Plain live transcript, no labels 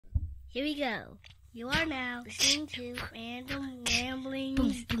Here we go. You are now listening to Random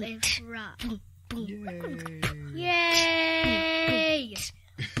Ramblings with Rob. Yay!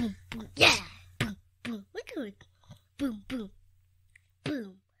 Yeah! Look at it. Boom, boom, boom, boom,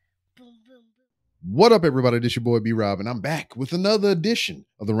 boom, boom. What up, everybody? This your boy B Rob, and I'm back with another edition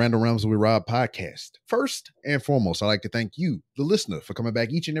of the Random Ramblings with Rob podcast. First and foremost, I'd like to thank you, the listener, for coming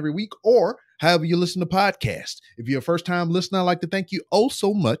back each and every week, or however you listen to podcasts. If you're a first-time listener, I'd like to thank you oh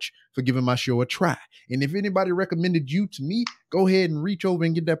so much for giving my show a try. And if anybody recommended you to me, go ahead and reach over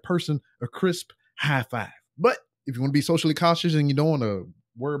and give that person a crisp high five. But if you want to be socially cautious and you don't want to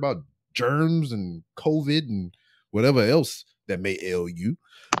worry about germs and COVID and whatever else that may ail you,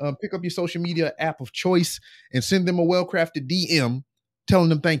 pick up your social media app of choice and send them a well-crafted DM telling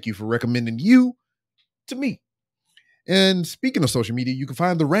them thank you for recommending you to me. And speaking of social media, you can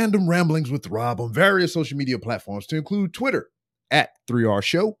find the Random Ramblings with Rob on various social media platforms to include Twitter at 3R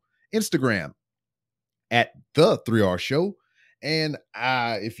Show, Instagram at The 3R Show, and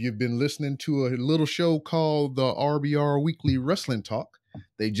if you've been listening to a little show called the RBR Weekly Wrestling Talk,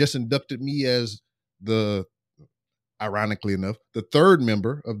 they just inducted me as ironically enough, the third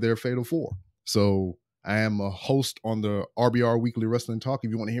member of their Fatal Four. So I am a host on the RBR Weekly Wrestling Talk.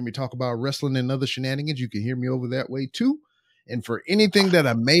 If you want to hear me talk about wrestling and other shenanigans, you can hear me over that way too. And for anything that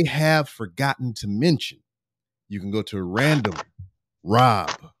I may have forgotten to mention, you can go to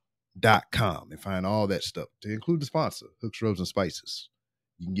randomrob.com and find all that stuff, to include the sponsor, Hooks, Rubs, and Spices.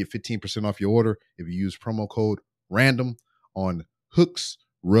 You can get 15% off your order if you use promo code RANDOM on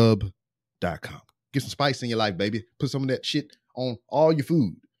hooksrub.com. Get some spice in your life, baby. Put some of that shit on all your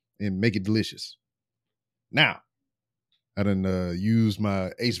food and make it delicious. Now, I done used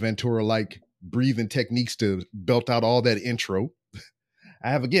my Ace Ventura-like breathing techniques to belt out all that intro. I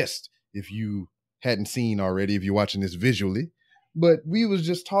have a guest, if you hadn't seen already, if you're watching this visually. But we was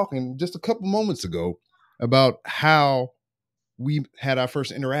just talking just a couple moments ago about how we had our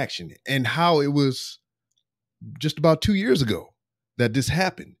first interaction and how it was just about 2 years ago that this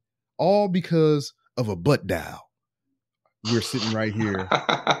happened. All because of a butt dial. We're sitting right here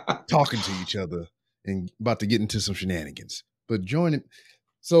talking to each other and about to get into some shenanigans. But join it.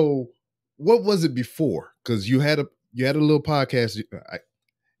 So what was it before? Because you had a little podcast.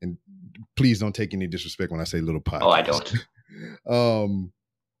 And please don't take any disrespect when I say little podcast. Oh, I don't.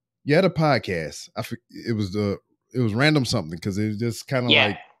 You had a podcast. It was random something, because it was just kind of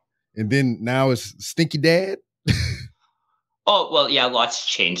like, and then now it's Stinky Dad. Oh, well, yeah, lots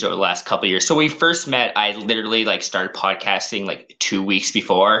changed over the last couple of years. So we first met, I literally started podcasting 2 weeks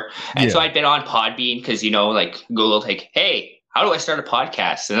before. And so I'd been on Podbean because, Google hey, how do I start a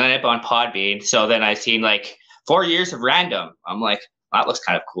podcast? And then I've been on Podbean. So then I seen 4 years of random. I'm like, that looks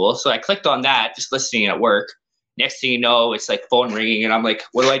kind of cool. So I clicked on that, just listening at work. Next thing you know, it's phone ringing. And I'm like,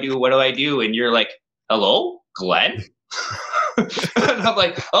 what do I do? What do I do? And you're like, hello, Glenn? And I'm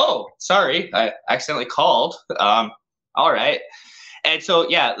like, oh, sorry, I accidentally called. All right. And so,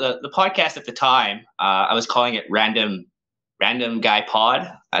 the podcast at the time, I was calling it Random Guy Pod,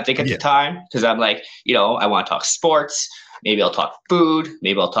 I think at the time, because I'm like, I want to talk sports. Maybe I'll talk food.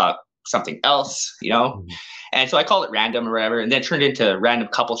 Maybe I'll talk something else, Mm-hmm. And so I called it Random or whatever, and then turned into Random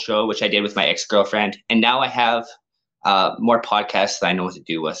Couple Show, which I did with my ex-girlfriend. And now I have more podcasts that I know what to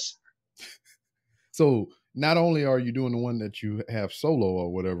do with. So not only are you doing the one that you have solo or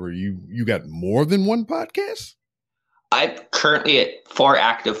whatever, you got more than one podcast? I'm currently at 4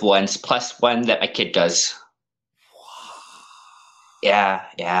 active ones, plus one that my kid does. Yeah.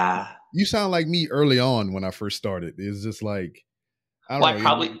 You sound like me early on when I first started. It's just like, I don't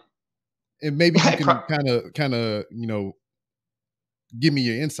know. And maybe you can kind of, give me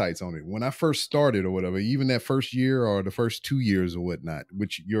your insights on it. When I first started or whatever, even that first year or the first 2 years or whatnot,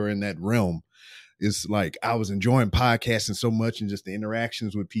 which you're in that realm, it's like I was enjoying podcasting so much and just the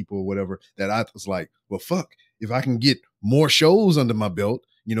interactions with people or whatever, that I was like, well, fuck. If I can get more shows under my belt,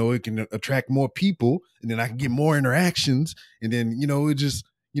 it can attract more people, and then I can get more interactions, and then, it just,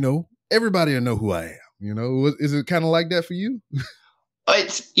 everybody will know who I am. Is it kind of like that for you?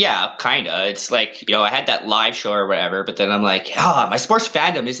 It's kind of. It's I had that live show or whatever, but then I'm like, my sports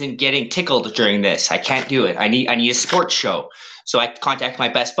fandom isn't getting tickled during this. I can't do it. I need a sports show. So I contacted my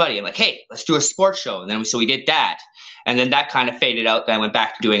best buddy. I'm like, hey, let's do a sports show. And then we did that. And then that kind of faded out. Then I went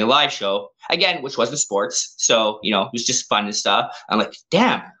back to doing a live show again, which was the sports. So, it was just fun and stuff. I'm like,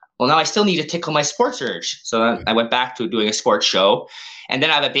 damn, well, now I still need to tickle my sports urge. So then I went back to doing a sports show, and then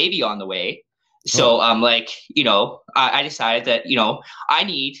I have a baby on the way. So I'm like, I decided that, I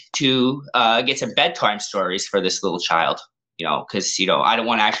need to get some bedtime stories for this little child. because, I don't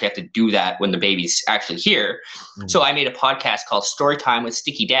want to actually have to do that when the baby's actually here. So I made a podcast called Story Time with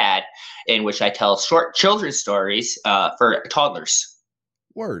Stinky Dad, in which I tell short children's stories for toddlers.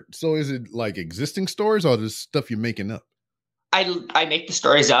 Word. So is it like existing stories or just stuff you're making up? I make the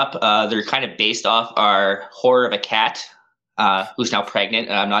stories up. They're kind of based off our horror of a cat who's now pregnant.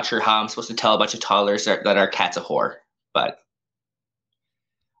 And I'm not sure how I'm supposed to tell a bunch of toddlers that our cat's a whore. But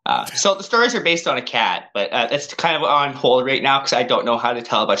so the stories are based on a cat, but that's kind of on hold right now because I don't know how to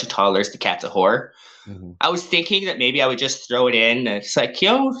tell a bunch of toddlers the cat's a whore. I was thinking that maybe I would just throw it in. It's like,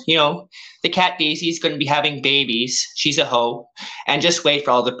 the cat Daisy's going to be having babies. She's a hoe. And just wait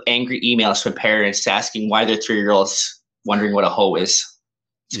for all the angry emails from parents asking why their 3-year-old's wondering what a hoe is.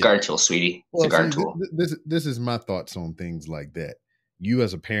 It's a garden tool, sweetie. It's a garden tool. This is my thoughts on things like that. You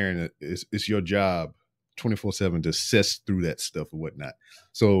as a parent, it's your job 24/7 to sift through that stuff or whatnot.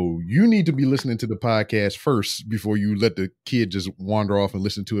 So you need to be listening to the podcast first before you let the kid just wander off and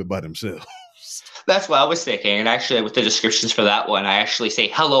listen to it by themselves. That's what I was thinking. And actually, with the descriptions for that one, I actually say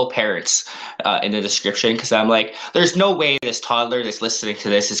hello, parents, in the description because I'm like, there's no way this toddler that's listening to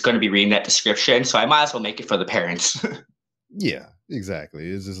this is going to be reading that description. So I might as well make it for the parents. Yeah, exactly.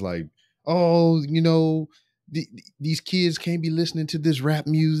 It's just like, these kids can't be listening to this rap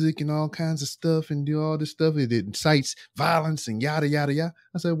music and all kinds of stuff and do all this stuff. It incites violence and yada, yada, yada.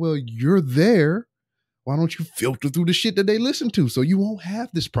 I said, well, you're there. Why don't you filter through the shit that they listen to so you won't have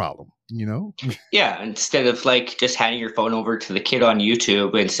this problem, Yeah, instead of like just handing your phone over to the kid on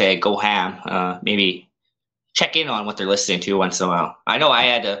YouTube and say, go ham, maybe check in on what they're listening to once in a while. I know I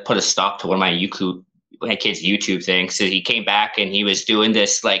had to put a stop to one of my kids' YouTube things. So he came back and he was doing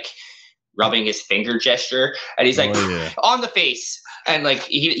this like rubbing his finger gesture and he's like on the face. And like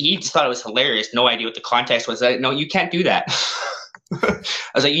he just thought it was hilarious. No idea what the context was. No, you can't do that. I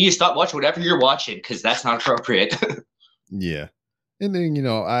was like, you need to stop watching whatever you're watching because that's not appropriate. Yeah. And then,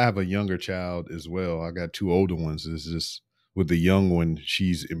 I have a younger child as well. I got 2 older ones. It's just with the young one,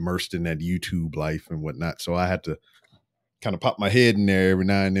 she's immersed in that YouTube life and whatnot. So I had to kind of pop my head in there every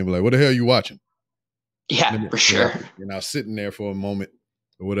now and then, be like, what the hell are you watching? Yeah, for sure. And I was sitting there for a moment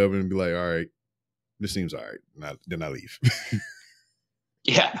or whatever and be like, all right, this seems all right. Then I leave.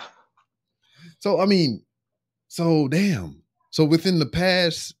 Yeah. So, damn. So within the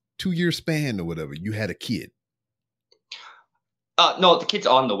past 2-year span or whatever, you had a kid. No, the kid's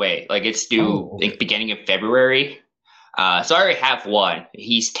on the way. Like it's due like beginning of February. So I already have one.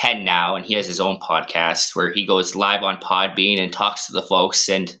 He's 10 now and he has his own podcast where he goes live on Podbean and talks to the folks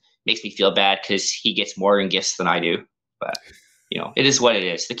and makes me feel bad because he gets more in gifts than I do. But, it is what it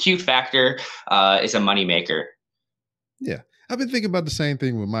is. The cute factor is a moneymaker. Yeah. I've been thinking about the same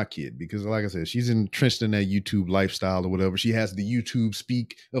thing with my kid because, like I said, she's entrenched in that YouTube lifestyle or whatever. She has the YouTube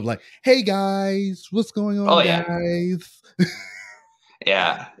speak of like, hey, guys, what's going on, guys?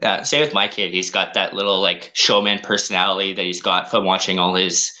 Yeah. Same with my kid. He's got that little like showman personality that he's got from watching all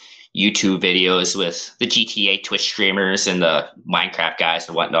his YouTube videos with the GTA Twitch streamers and the Minecraft guys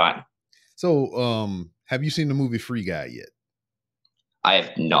and whatnot. So, have you seen the movie Free Guy yet? I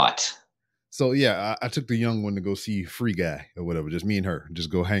have not. So yeah, I took the young one to go see Free Guy or whatever, just me and her, just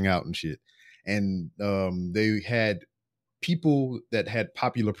go hang out and shit. And they had people that had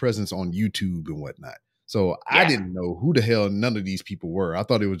popular presence on YouTube and whatnot. So I didn't know who the hell none of these people were. I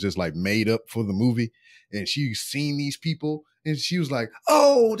thought it was just like made up for the movie. And she seen these people and she was like,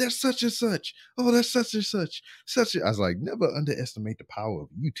 oh, that's such and such. Oh, that's such and such. I was like, never underestimate the power of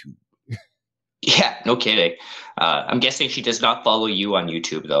YouTube. Yeah, no kidding. I'm guessing she does not follow you on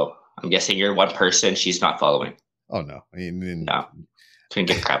YouTube though. I'm guessing you're one person she's not following. Oh no. No. Couldn't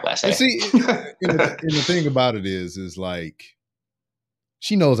give a crap last night. See, and the thing about it is like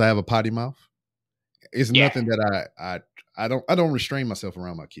she knows I have a potty mouth. It's nothing that I don't restrain myself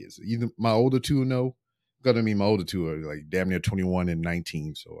around my kids. Either my older 2 know, because my older 2 are like damn near 21 and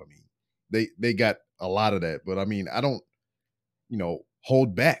 19. So they got a lot of that. But I don't,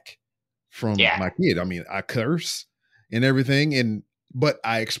 hold back from my kid. I curse and everything. But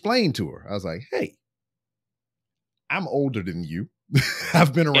I explained to her, I was like, hey, I'm older than you.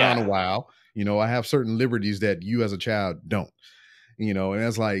 I've been around a while. I have certain liberties that you as a child don't, and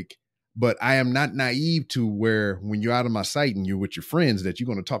it's like, but I am not naive to where when you're out of my sight and you're with your friends, that you're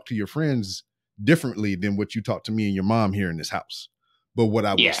going to talk to your friends differently than what you talk to me and your mom here in this house. But what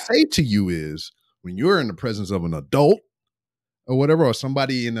I will say to you is when you're in the presence of an adult or whatever, or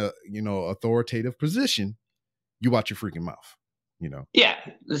somebody in a, authoritative position, you watch your freaking mouth. Yeah,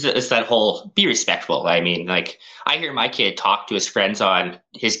 it's that whole be respectful. I hear my kid talk to his friends on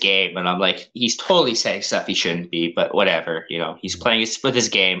his game and I'm like, he's totally saying stuff he shouldn't be, but whatever, he's playing with his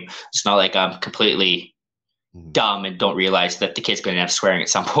game. It's not like I'm completely dumb and don't realize that the kid's going to end up swearing at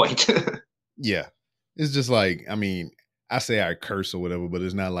some point. Yeah. It's just like, I mean, I say I curse or whatever, but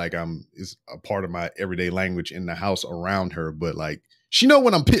it's not like it's a part of my everyday language in the house around her. But like, she know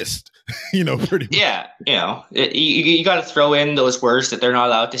when I'm pissed, pretty much. Yeah, you got to throw in those words that they're not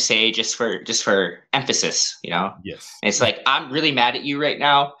allowed to say just for emphasis, Yes. And it's like, I'm really mad at you right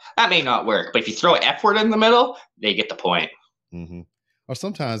now. That may not work, but if you throw an F word in the middle, they get the point. Mm-hmm. Or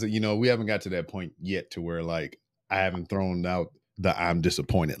sometimes, we haven't got to that point yet to where like I haven't thrown out the "I'm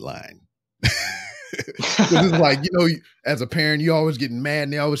disappointed" line. It's like, as a parent, you always getting mad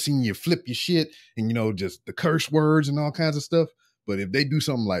and they always seeing you flip your shit and, just the curse words and all kinds of stuff. But if they do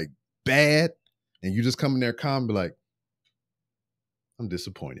something like bad and you just come in there calm, be like, I'm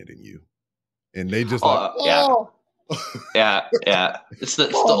disappointed in you. And they just yeah. It's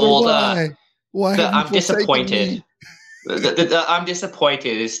the old, why I'm disappointed. The I'm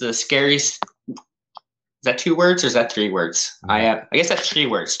disappointed is the scariest. Is that 2 words or is that 3 words? I guess that's 3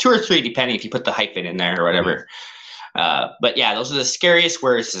 words, 2 or 3, depending if you put the hyphen in there or whatever. But yeah, those are the scariest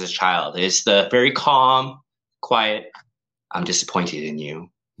words as a child. Is the very calm, quiet, I'm disappointed in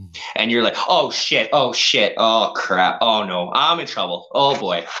you. And you're like, oh shit, oh crap, oh no, I'm in trouble. Oh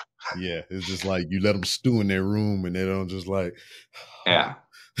boy. Yeah, it's just like you let them stew in their room and they don't just like. Yeah.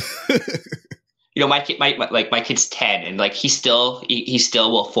 My kid's 10 and like he still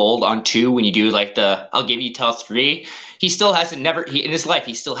will fold on 2 when you do like I'll give you till 3. He still hasn't in his life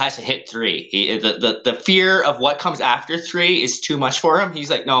he still hasn't hit 3. The fear of what comes after 3 is too much for him. He's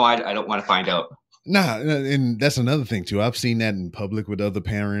like, no, I don't want to find out. Nah, and that's another thing too. I've seen that in public with other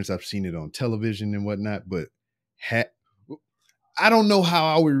parents. I've seen it on television and whatnot. But I don't know how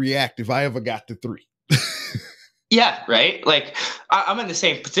I would react if I ever got to 3. Yeah, right. Like I'm in the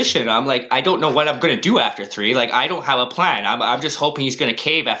same position. I'm like, I don't know what I'm going to do after 3. Like I don't have a plan. I'm just hoping he's going to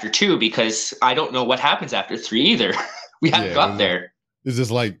cave after 2 because I don't know what happens after 3 either. We haven't got there. Is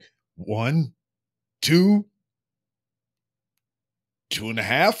this like 1, 2,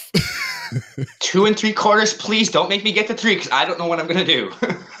 2.5? 2 3/4, please don't make me get to 3 because I don't know what I'm going to do.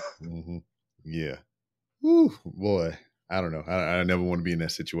 Mm-hmm. Yeah. Ooh, boy. I don't know. I never want to be in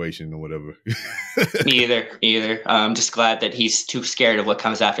that situation or whatever. Me either. I'm just glad that he's too scared of what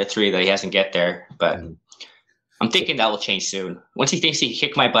comes after 3 that he hasn't get there. But I'm thinking that will change soon. Once he thinks he can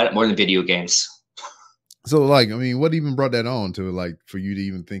kick my butt at more than video games. So, like, I mean, what even brought that on to, like, for you to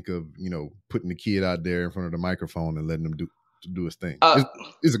even think of, putting the kid out there in front of the microphone and letting him do his thing?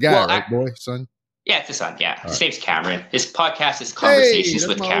 It's a guy, right, boy, son? Yeah, it's a son. Yeah, his name's Cameron. His podcast is Conversations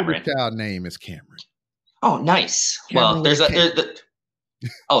with Cameron. My child name is Cameron. Oh, nice. Cameron,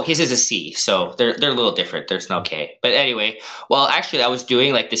 well, his is a C, so they're a little different. There's no K. But anyway, well, actually, I was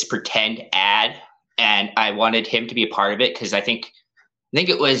doing like this pretend ad, and I wanted him to be a part of it because I think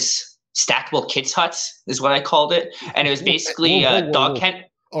it was Stackable Kids Huts is what I called it, and it was basically dog kennel.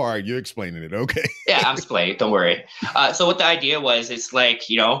 All right, you're explaining it. Okay. Yeah, I'm explaining. Don't worry. So what the idea was, it's like,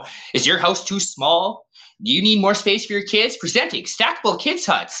 is your house too small? Do you need more space for your kids? Presenting Stackable Kids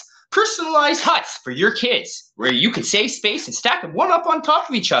Huts. Personalized huts for your kids where you can save space and stack them one up on top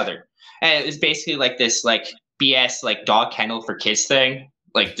of each other. And it was basically like this like BS like dog kennel for kids thing,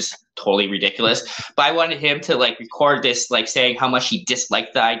 like just totally ridiculous. But I wanted him to like record this, like saying how much he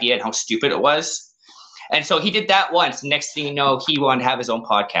disliked the idea and how stupid it was. And so he did that once. Next thing you know, he wanted to have his own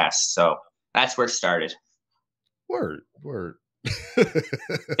podcast. So that's where it started. Word.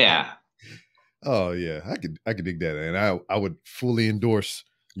 Yeah. Oh yeah, I could dig that, and I would fully endorse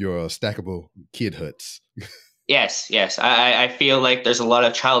your stackable kid huts. Yes. I feel like there's a lot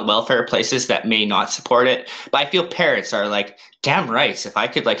of child welfare places that may not support it, but I feel parents are like, damn right. If I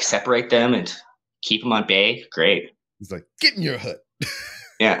could like separate them and keep them on bay, great. He's like, get in your hut.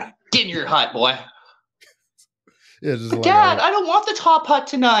 Yeah, get in your hut, boy. Yeah, just like, Dad, I don't want the top hut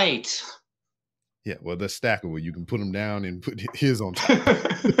tonight. Yeah, well, that's stackable. You can put them down and put his on top.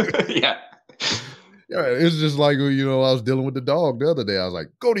 Yeah. Yeah, it's just like, I was dealing with the dog the other day. I was like,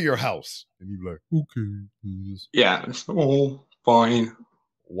 go to your house. And he'd be like, okay. Yeah. Oh, fine.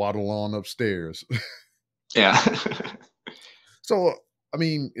 Waddle on upstairs. Yeah. So, I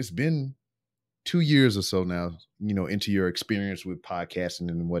mean, it's been 2 years or so now, into your experience with podcasting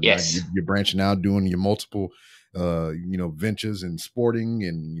and whatnot. Yes. You're branching out, doing your multiple, ventures in sporting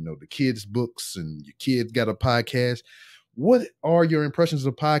and, the kids' books, and your kid got a podcast. What are your impressions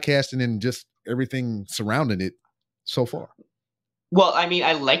of podcasting and just everything surrounding it so far? Well, I mean,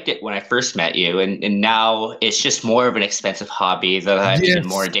 I liked it when I first met you, and now it's just more of an expensive hobby that I'm even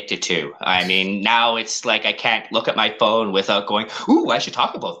more Yes. addicted to. I mean, now it's like I can't look at my phone without going, "Ooh, I should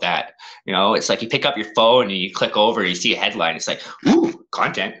talk about that." You know, it's like you pick up your phone and you click over and you see a headline. It's like, "Ooh,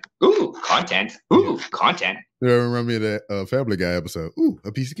 content! Ooh, content! Yeah. Ooh, content!" That remind me of that Family Guy episode. Ooh,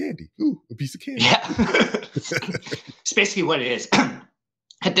 a piece of candy. Ooh, a piece of candy. Yeah, it's basically what it is.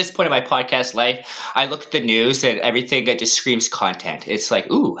 At this point in my podcast life, I look at the news and everything that just screams content. It's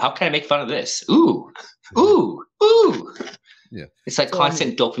like, ooh, how can I make fun of this? Ooh, ooh, ooh. Yeah. It's like So, I mean,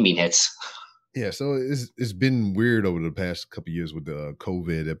 constant dopamine hits. yeah, so it's been weird over the past couple of years with the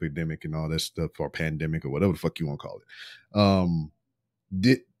COVID epidemic and all that stuff, or pandemic, or whatever the fuck you want to call it.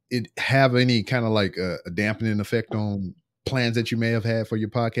 Did it have any kind of like a dampening effect on plans that you may have had for your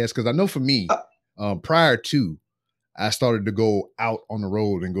podcast? Because I know for me, prior to, I started to go out on the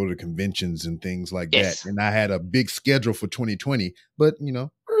road and go to conventions and things like that, Yes. and I had a big schedule for 2020, but you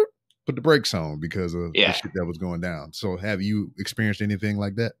know, put the brakes on because of the shit that was going down. So, have you experienced anything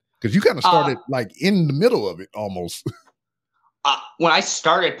like that? Because you kind of started like in the middle of it almost. When I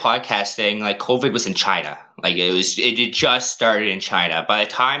started podcasting, like COVID was in China. Like it just started in China. By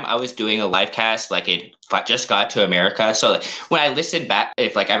the time I was doing a live cast, like it just got to America. So like, when I listened back,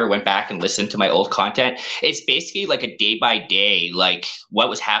 if like I ever went back and listened to my old content, it's basically like a day by day, like what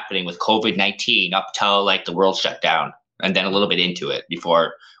was happening with COVID-19 up till like the world shut down, and then a little bit into it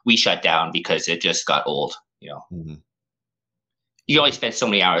before we shut down because it just got old. You know, you only spend so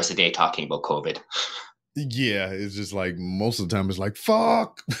many hours a day talking about COVID. Yeah, it's just like most of the time it's like,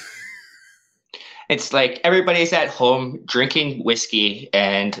 fuck. It's like everybody's at home drinking whiskey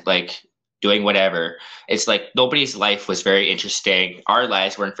and like doing whatever. It's like nobody's life was very interesting. Our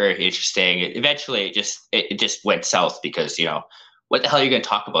lives weren't very interesting. Eventually, it just went south because, you know, what the hell are you going to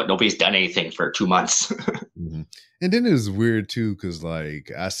talk about? Nobody's done anything for 2 months. And then it's weird too, because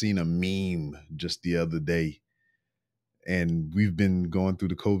like I seen a meme just the other day, and we've been going through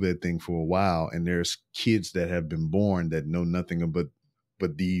the COVID thing for a while, and there's kids that have been born that know nothing but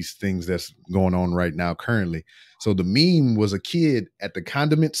these things that's going on right now currently. So the meme was a kid at the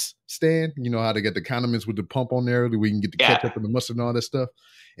condiments stand. You know how they get the condiments with the pump on there, we can get the ketchup and the mustard and all that stuff.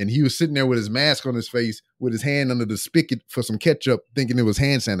 And he was sitting there with his mask on his face, with his hand under the spigot for some ketchup, thinking it was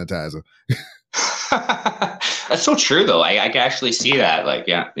hand sanitizer. That's so true, though. I can actually see that. Like,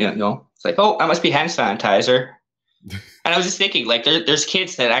 no, it's like, oh, that must be hand sanitizer. And I was just thinking, like, there's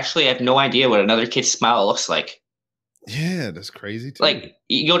kids that actually have no idea what another kid's smile looks like. Yeah, that's crazy too. Like,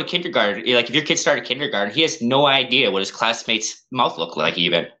 you go to kindergarten, like if your kid started kindergarten, he has no idea what his classmate's mouth looked like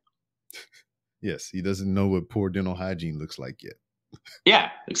even. Yes, he doesn't know what poor dental hygiene looks like yet. Yeah,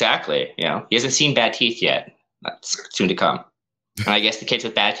 exactly. You know, he hasn't seen bad teeth yet. That's soon to come. And I guess the kids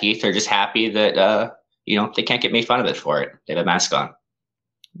with bad teeth are just happy that, you know, they can't get made fun of it for it. They have a mask on.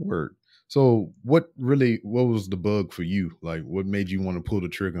 Word. So what was the bug for you? Like, what made you want to pull the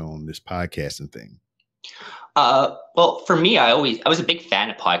trigger on this podcasting thing? Well, for me, I was a big fan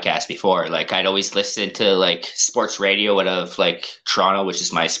of podcasts before. Like, I'd always listen to like sports radio out of like Toronto, which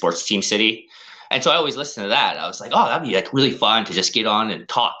is my sports team city. And so I always listened to that. I was like, oh, that'd be like really fun to just get on and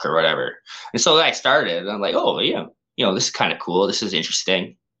talk or whatever. And so then I started, and I'm like, oh, yeah, you know, this is kind of cool. This is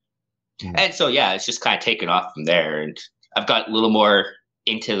interesting. And so, yeah, it's just kind of taken off from there. And I've got a little more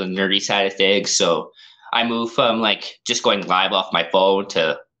into the nerdy side of things. So I moved from like just going live off my phone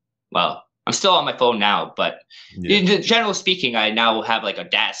to, well, I'm still on my phone now, but generally speaking, I now have like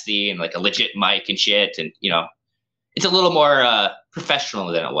Audacity and like a legit mic and shit. And, you know, it's a little more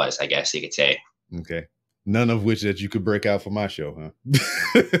professional than it was, I guess you could say. Okay. None of which that you could break out for my show, huh?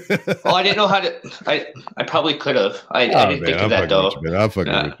 Oh, I didn't know how to. I probably could have. I didn't think of that though. I'm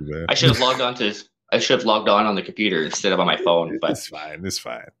fucking with you, man. I should have logged on to. I should have logged on the computer instead of on my phone. But it's fine. It's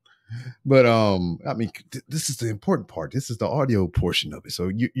fine. But I mean, this is the important part. This is the audio portion of it. So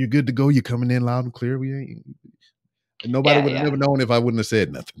you're good to go. You're coming in loud and clear. We ain't. Nobody would have never known if I wouldn't have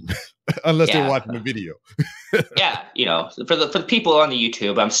said nothing, unless they're watching the video. Yeah, you know, for the people on the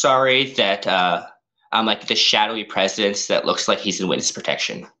YouTube, I'm sorry that I'm like the shadowy presence that looks like he's in witness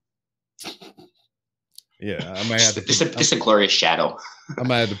protection. Yeah, I might have to. Just a glorious shadow. I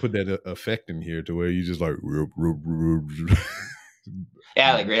might have to put that effect in here to where you just like.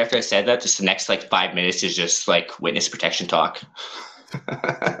 Yeah, like right after I said that, just the next like 5 minutes is just like witness protection talk.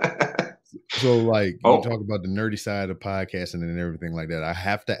 So like you talk about the nerdy side of podcasting and everything like that. I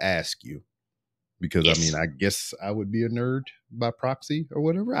have to ask you because I mean, I guess I would be a nerd by proxy or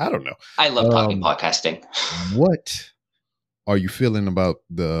whatever. I don't know. I love talking podcasting. What are you feeling about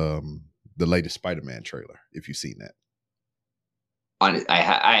the latest Spider-Man trailer? If you've seen that,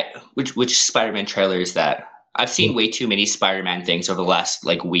 Which Spider-Man trailer is that? I've seen way too many Spider-Man things over the last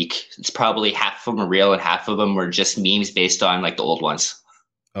like week. It's probably half of them are real and half of them were just memes based on like the old ones.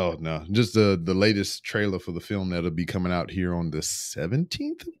 Oh no, just the latest trailer for the film that'll be coming out here on the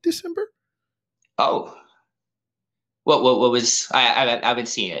 17th of December. Oh, what was I haven't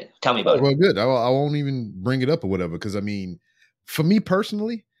seen it. Tell me about it. Well, good. I won't even bring it up or whatever because I mean, for me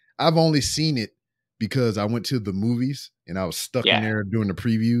personally, I've only seen it because I went to the movies and I was stuck in there doing the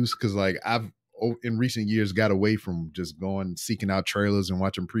previews because like I've in recent years got away from just going seeking out trailers and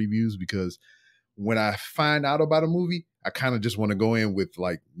watching previews because when I find out about a movie, I kind of just want to go in with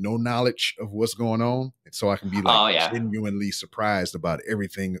like no knowledge of what's going on. And so I can be like genuinely surprised about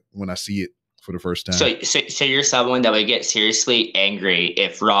everything when I see it for the first time. So you're someone that would get seriously angry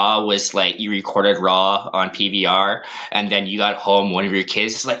if Raw was like you recorded Raw on PVR and then you got home, one of your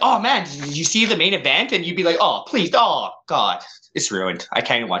kids is like, oh man, did you see the main event? And you'd be like, oh, please, oh God, it's ruined. I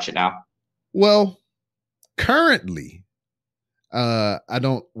can't even watch it now. Well, currently, I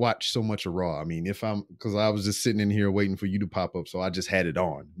don't watch so much of Raw. I mean, because I was just sitting in here waiting for you to pop up, so I just had it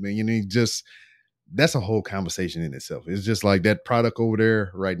on. I mean, you know, that's a whole conversation in itself. It's just like that product over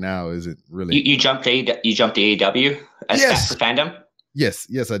there right now isn't really. You jumped to AEW as for fandom?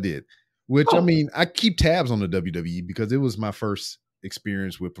 Yes, I did. Which I mean, I keep tabs on the WWE because it was my first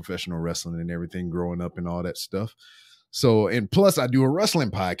experience with professional wrestling and everything growing up and all that stuff. So, and plus I do a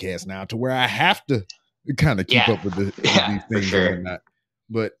wrestling podcast now to where I have to kind of keep up with these things and whatnot.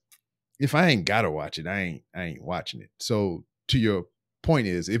 But if I ain't gotta watch it, I ain't watching it. So to your point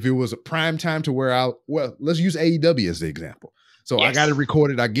is, if it was a prime time to where let's use AEW as the example. So I got it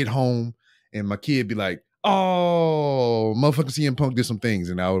recorded. I get home and my kid be like, oh, motherfucker CM Punk did some things.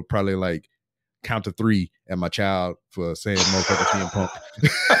 And I would probably like count to 3 at my child for saying motherfucker CM Punk.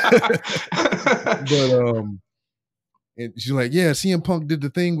 But, and she's like, yeah, CM Punk did the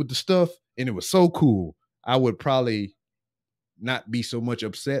thing with the stuff and it was so cool. I would probably not be so much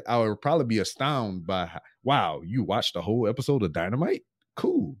upset. I would probably be astounded by, wow, you watched the whole episode of Dynamite?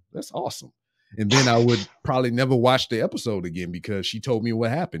 Cool. That's awesome. And then I would probably never watch the episode again because she told me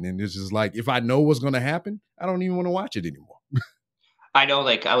what happened. And it's just like, if I know what's going to happen, I don't even want to watch it anymore. I know,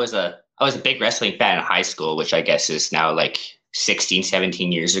 like I was a big wrestling fan in high school, which I guess is now like 16,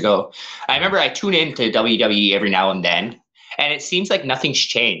 17 years ago. I remember I tune into WWE every now and then, and it seems like nothing's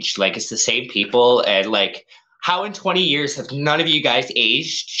changed. Like it's the same people, and like how in 20 years have none of you guys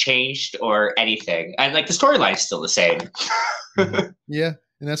aged, changed, or anything? And like the storyline's still the same. Yeah,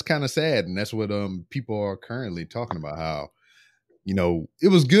 and that's kind of sad, and that's what people are currently talking about. How, you know, it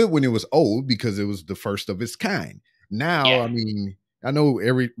was good when it was old because it was the first of its kind. Now, I mean, I know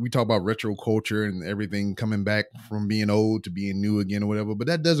we talk about retro culture and everything coming back from being old to being new again or whatever, but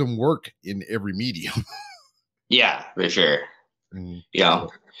that doesn't work in every medium. Yeah, for sure. You know,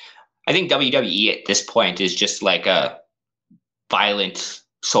 I think WWE at this point is just like a violent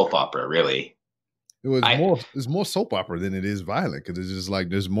soap opera, really. It's more soap opera than it is violent because it's just like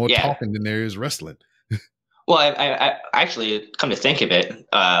there's more talking than there is wrestling. Well, I actually, come to think of it,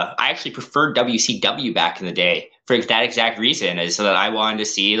 I actually preferred WCW back in the day for that exact reason, is that I wanted to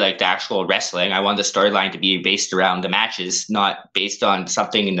see like the actual wrestling. I wanted the storyline to be based around the matches, not based on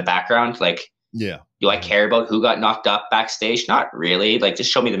something in the background. Like, do I care about who got knocked up backstage? Not really. Like,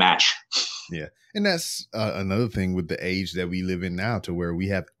 just show me the match. Yeah. And that's another thing with the age that we live in now, to where we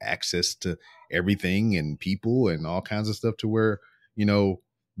have access to everything and people and all kinds of stuff, to where, you know,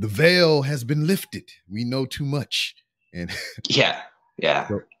 the veil has been lifted. We know too much. And yeah.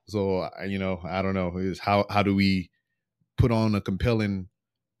 So you know, I don't know, is how do we put on a compelling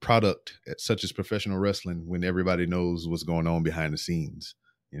product such as professional wrestling when everybody knows what's going on behind the scenes,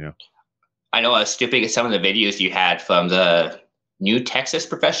 you know? I know I was stupid at some of the videos you had from the New Texas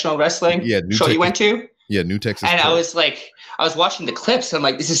Professional Wrestling show you went to. Yeah, New Texas. And I was watching the clips. And I'm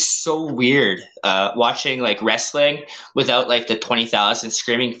like, this is so weird. Watching like wrestling without like the 20,000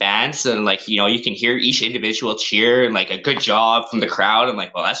 screaming fans, and like, you know, you can hear each individual cheer and like a good job from the crowd. I'm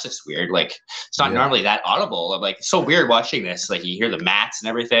like, well, that's just weird. Like, it's not normally that audible. I'm like, it's so weird watching this. Like, you hear the mats and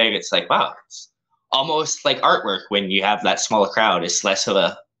everything. It's like, wow, it's almost like artwork when you have that smaller crowd. It's less of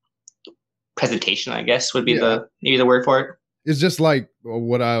a presentation, I guess, would be maybe the word for it. It's just like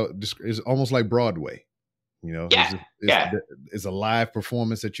it's almost like Broadway. You know, it's a live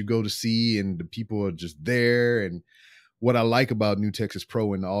performance that you go to see, and the people are just there. And what I like about New Texas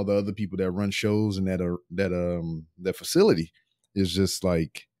Pro and all the other people that run shows and that facility is just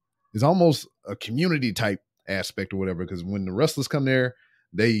like, it's almost a community type aspect or whatever. Because when the wrestlers come there,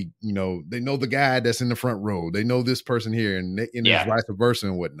 they know the guy that's in the front row. They know this person here, and it's vice versa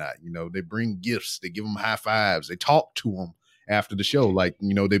and whatnot. You know, they bring gifts, they give them high fives, they talk to them. after the show. Like,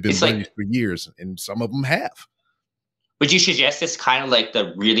 they've been It's buddies like, for years, and some of them have. would you suggest it's kind of like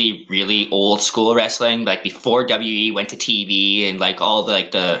the really, really old school wrestling, like before WWE went to TV and like all the like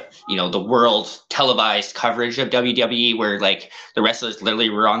the world televised coverage of WWE, where like the wrestlers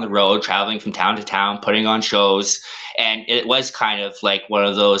literally were on the road, traveling from town to town, putting on shows, and it was kind of like one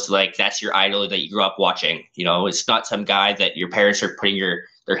of those like that's your idol that you grew up watching. It's not some guy that your parents are putting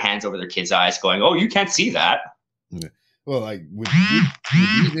their hands over their kids' eyes, going, "Oh, you can't see that." Yeah. Well, like with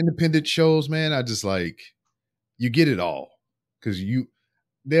these independent shows, man, I just like. You get it all because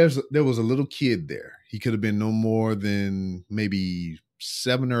there was a little kid there. He could have been no more than maybe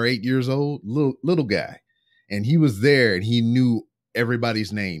 7 or 8 years old, little guy, and he was there and he knew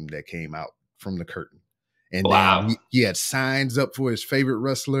everybody's name that came out from the curtain. And Wow. then he had signs up for his favorite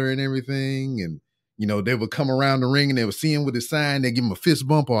wrestler and everything. And they would come around the ring and they would see him with his sign. They give him a fist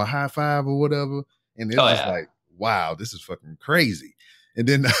bump or a high five or whatever. And it was just like, wow, this is fucking crazy. And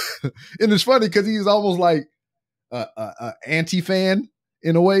then and it's funny because he's almost like anti-fan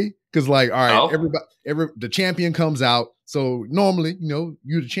in a way, because like, all right, the champion comes out, so normally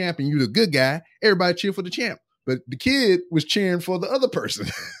you're the champion, you're the good guy, everybody cheer for the champ, but the kid was cheering for the other person.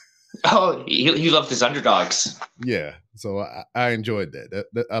 Oh, he loved his underdogs. Yeah, so I enjoyed that.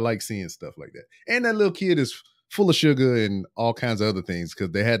 I like seeing stuff like that. And that little kid is full of sugar and all kinds of other things,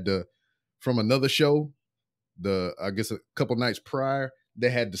 because they had from another show, I guess a couple nights prior, they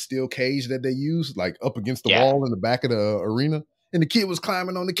had the steel cage that they used, like up against the wall in the back of the arena. And the kid was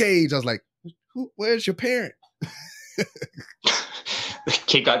climbing on the cage. I was like, where's your parent? The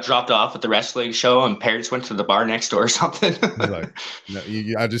kid got dropped off at the wrestling show and parents went to the bar next door or something. Like,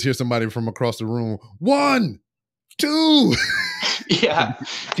 I just hear somebody from across the room, 1, 2. Yeah.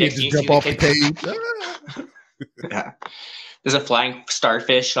 Kid just jump off the cage. Yeah. There's a flying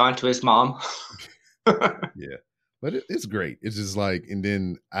starfish onto his mom. Yeah. But it's great. It's just like, and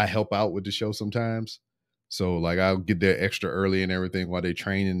then I help out with the show sometimes. So like I'll get there extra early and everything while they're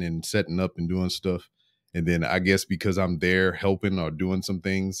training and setting up and doing stuff. And then I guess because I'm there helping or doing some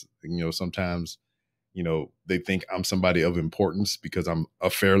things, sometimes, they think I'm somebody of importance because I'm a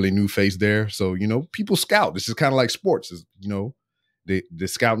fairly new face there. So, people scout. This is kind of like sports. They're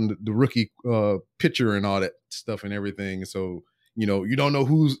scouting the rookie pitcher and all that stuff and everything. So, you don't know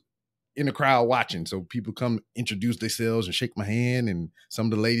who's in the crowd watching, so people come introduce themselves and shake my hand, and some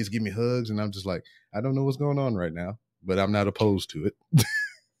of the ladies give me hugs, and I'm just like, I don't know what's going on right now, but I'm not opposed to it.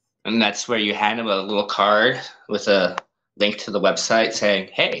 And that's where you hand them a little card with a link to the website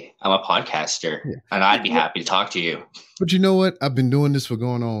saying, "Hey, I'm a podcaster, and I'd be happy to talk to you." But you know what? I've been doing this for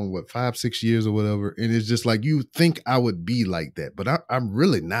going on 5-6 years or whatever, and it's just like, you think I would be like that, but I'm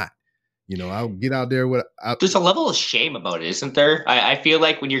really not. I'll get out there with. There's a level of shame about it, isn't there? I feel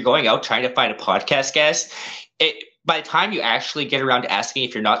like when you're going out trying to find a podcast guest, by the time you actually get around to asking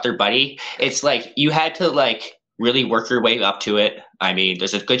if you're not their buddy, it's like you had to like really work your way up to it. I mean,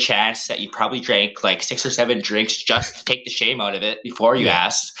 there's a good chance that you probably drank like 6 or 7 drinks just to take the shame out of it before you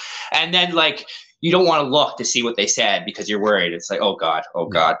asked. And then like you don't want to look to see what they said because you're worried. It's like, oh God,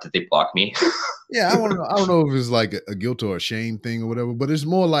 did they block me? Yeah, I don't know if it's like a guilt or a shame thing or whatever, but it's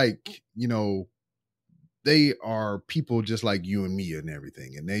more like, they are people just like you and me and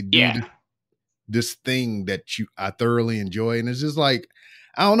everything. And they do this thing that I thoroughly enjoy. And it's just like,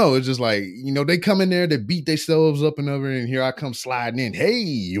 I don't know. It's just like, they come in there, they beat themselves up and over, and here I come sliding in. Hey,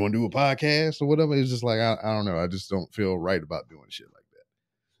 you want to do a podcast or whatever? It's just like, I don't know. I just don't feel right about doing shit like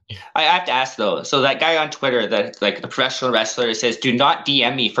that. I have to ask though. So that guy on Twitter, that like the professional wrestler, says, "Do not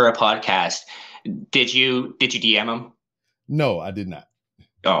DM me for a podcast." Did you DM him? No, I did not.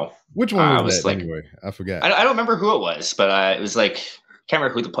 Oh, which one was that anyway? I forgot. I don't remember who it was, but it was like, can't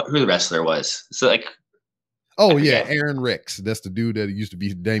remember who the wrestler was. So like, oh yeah, Aaron Rex. That's the dude that used to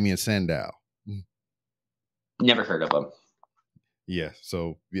be Damian Sandow. Never heard of him. Yeah,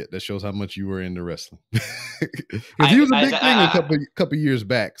 so that shows how much you were into wrestling. He was a big thing a couple years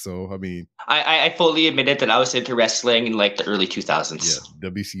back. So I mean, I fully admitted that I was into wrestling in like the early 2000s. Yeah,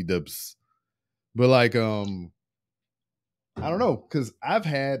 WC Dubs. But like, I don't know, because I've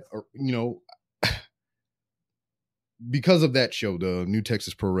had, because of that show, the New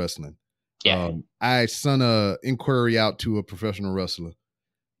Texas Pro Wrestling. Yeah. I sent a inquiry out to a professional wrestler,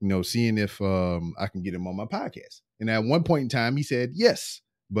 seeing if I can get him on my podcast. And at one point in time, he said yes,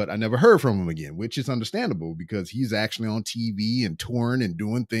 but I never heard from him again, which is understandable because he's actually on TV and touring and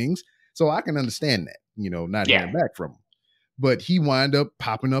doing things. So I can understand that, not hearing back from him. But he wound up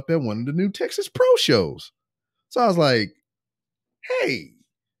popping up at one of the New Texas Pro shows. So I was like, hey,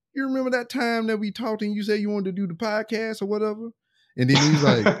 you remember that time that we talked and you said you wanted to do the podcast or whatever? And then he's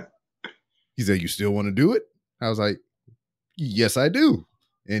like, he said, you still want to do it? I was like, Yes, I do.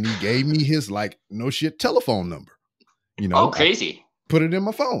 And he gave me his like no shit telephone number. You know, Oh, crazy. put it in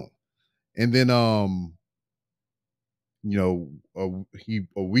my phone. And then you know,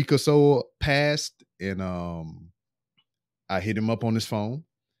 a week or so passed, and I hit him up on his phone,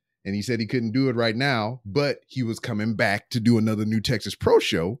 and he said he couldn't do it right now, but he was coming back to do another New Texas Pro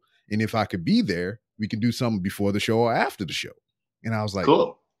show, and if I could be there, we could do something before the show or after the show. And I was like,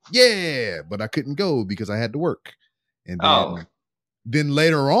 cool. Yeah, but I couldn't go because I had to work. And then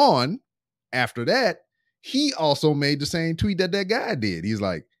later on, after that, he also made the same tweet that guy did. He's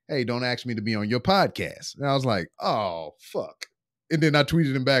like, hey, don't ask me to be on your podcast. And I was like, oh, fuck. And then I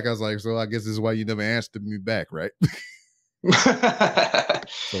tweeted him back. I was like, so I guess this is why you never answered me back, right?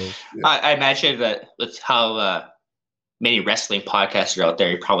 So, yeah. I imagine that with how many wrestling podcasts are out there,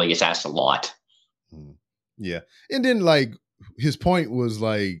 he probably gets asked a lot. Yeah. And then like his point was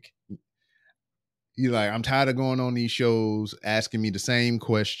like, I'm tired of going on these shows, asking me the same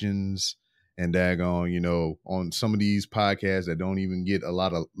questions, and daggone, you know, on some of these podcasts that don't even get a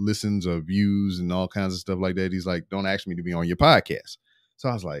lot of listens or views and all kinds of stuff like that. He's like, don't ask me to be on your podcast. So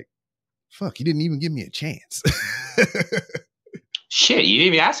I was like, fuck, he didn't even give me a chance. Shit, you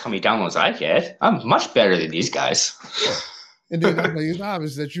didn't even ask how many downloads I get. I'm much better than these guys. And then I'm like, it's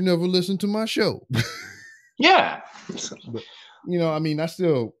obvious that you never listened to my show. Yeah. But, you know, I mean, I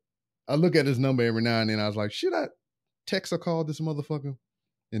look at his number every now and then. I was like, should I text or call this motherfucker?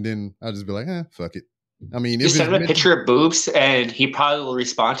 And then I'll just be like, fuck it. I mean, just send him a picture of boobs, and he probably will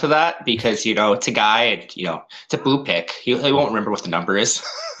respond to that because, you know, it's a guy and, you know, it's a boob pic. He won't remember what the number is.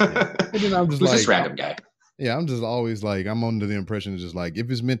 Yeah. And then I'm just who's this random guy? Yeah, I'm just always like, I'm under the impression of just like,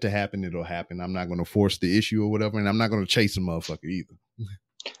 if it's meant to happen, it'll happen. I'm not going to force the issue or whatever, and I'm not going to chase a motherfucker either.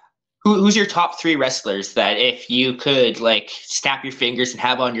 Who's your top 3 wrestlers that if you could like snap your fingers and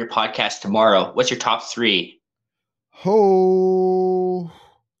have on your podcast tomorrow, what's your top 3? Oh,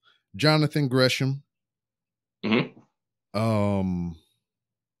 Jonathan Gresham. Mm-hmm.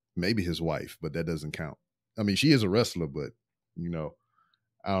 Maybe his wife, but that doesn't count. I mean, she is a wrestler, but you know,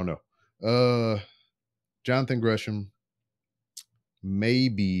 I don't know. Jonathan Gresham,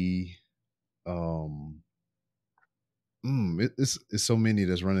 maybe. It's so many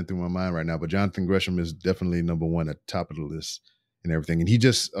that's running through my mind right now, but Jonathan Gresham is definitely number one at the top of the list and everything. And he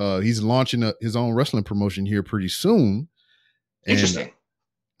just he's launching his own wrestling promotion here pretty soon. Interesting.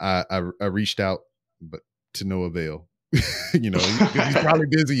 And I reached out, but to no avail. You know, he's probably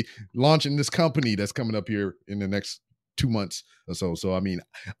busy launching this company that's coming up here in the next 2 months or so. So I mean,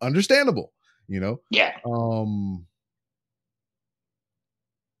 understandable, you know. Yeah.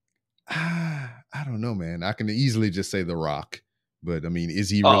 I don't know, man. I can easily just say The Rock, but I mean, is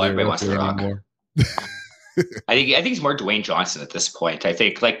he really everybody wants The Rock anymore? I think he's more Dwayne Johnson at this point. I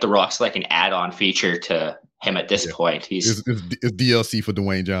think like The Rock's like an add-on feature to him at this point. It's DLC for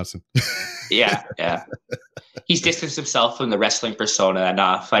Dwayne Johnson. Yeah. He's distanced himself from the wrestling persona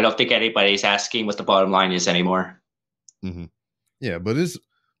enough. I don't think anybody's asking what the bottom line is anymore. Mm-hmm. Yeah, but wait,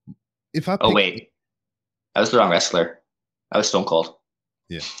 I was the wrong wrestler. I was Stone Cold.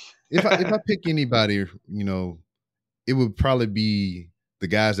 Yeah. If I pick anybody, you know, it would probably be the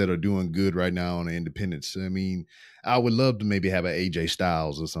guys that are doing good right now on the independents. I mean, I would love to maybe have an AJ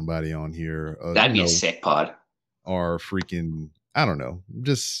Styles or somebody on here. That'd be a sick pod. Or freaking, I don't know,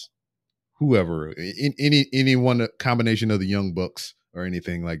 just whoever, any one combination of the Young Bucks or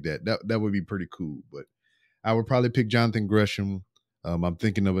anything like that. That would be pretty cool. But I would probably pick Jonathan Gresham. I'm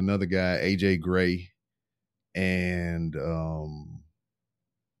thinking of another guy, AJ Gray, and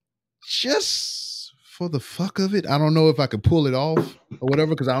just for the fuck of it, I don't know if I could pull it off or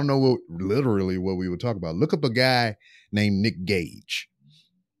whatever, because I don't know literally what we would talk about. Look up a guy named Nick Gage.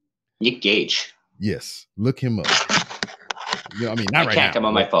 Nick Gage. Yes, look him up. You know, I mean, not right now. I can't come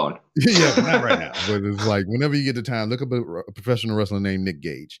on my phone. Yeah, not right now. But it's like whenever you get the time, look up a professional wrestler named Nick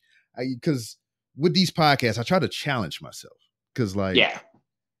Gage. Because with these podcasts, I try to challenge myself. Because it's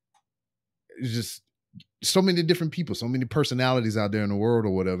just so many different people, so many personalities out there in the world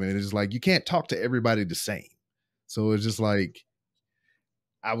or whatever. And it's like, you can't talk to everybody the same. So it's just like,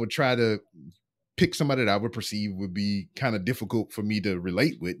 I would try to pick somebody that I would perceive would be kind of difficult for me to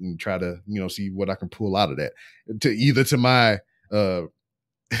relate with and try to, you know, see what I can pull out of that to my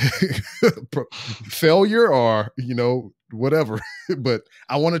failure or, you know, whatever, but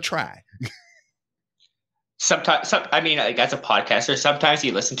I want to try. Sometimes, I mean, like as a podcaster, sometimes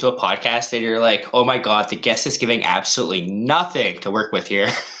you listen to a podcast and you're like, oh my God, the guest is giving absolutely nothing to work with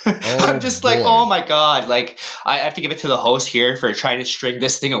here. I'm just like, oh my God, like I have to give it to the host here for trying to string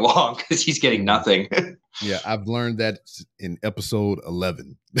this thing along because he's getting nothing. Yeah, I've learned that in episode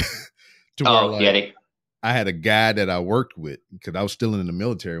 11. I had a guy that I worked with because I was still in the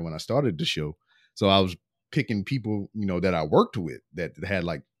military when I started the show. So I was picking people, that I worked with that had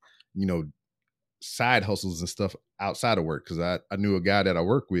like, side hustles and stuff outside of work. Cause I knew a guy that I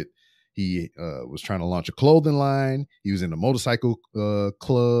worked with. He was trying to launch a clothing line. He was in a motorcycle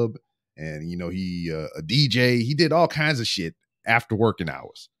club and, he a DJ. He did all kinds of shit after working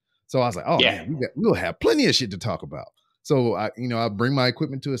hours. So I was like, oh man, we'll have plenty of shit to talk about. So I bring my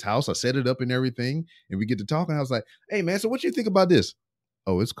equipment to his house. I set it up and everything, and we get to talking. I was like, "Hey man, so what you think about this?"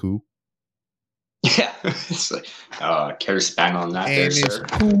 "Oh, it's cool." Yeah, it's like, care to expand on that, and there, it's sir?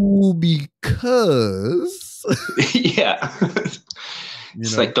 Cool because yeah,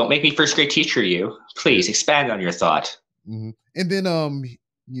 it's like, don't make me first grade teacher. You please expand on your thought. Mm-hmm. And then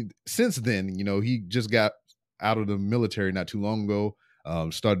since then, he just got out of the military not too long ago.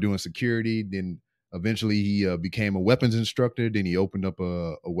 Started doing security. Then eventually he became a weapons instructor. Then he opened up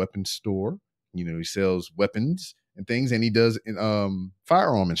a weapons store. He sells weapons and things, and he does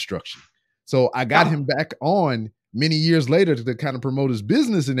firearm instruction. So I got him back on many years later to kind of promote his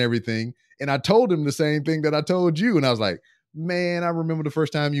business and everything. And I told him the same thing that I told you. And I was like, man, I remember the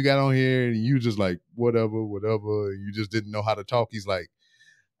first time you got on here and you just like, whatever. You just didn't know how to talk. He's like,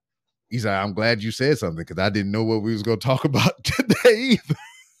 I'm glad you said something because I didn't know what we was going to talk about today either.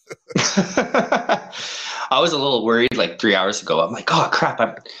 I was a little worried like 3 hours ago. I'm like, oh crap,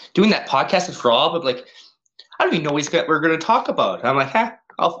 I'm doing that podcast with Rob. I'm like, I don't even know what we're going to talk about. I'm like,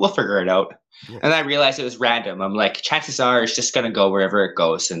 we'll figure it out. Yeah. And I realized it was random. I'm like, chances are it's just going to go wherever it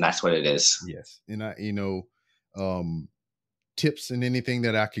goes. And that's what it is. Yes. And tips and anything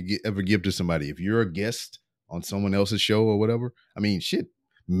that I could ever give to somebody. If you're a guest on someone else's show or whatever, shit,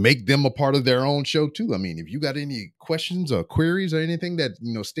 make them a part of their own show too. If you got any questions or queries or anything that,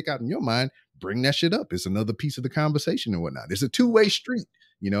 stick out in your mind, bring that shit up. It's another piece of the conversation and whatnot. It's a two-way street.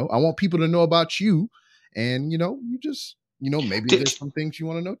 I want people to know about you and, you just, maybe there's some things you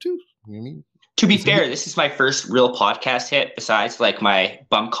want to know too. You know what I mean? To be fair, this is my first real podcast hit besides like my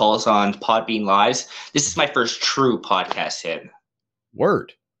bum calls on Podbean Lives. This is my first true podcast hit.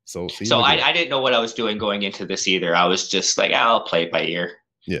 Word. So I didn't know what I was doing going into this either. I was just like, I'll play it by ear.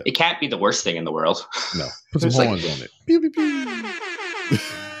 Yeah. It can't be the worst thing in the world. No. Put some horns on it. Pew, pew, pew.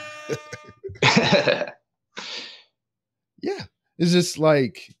 Yeah. It's just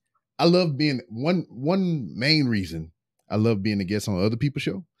like I love being one main reason I love being a guest on other people's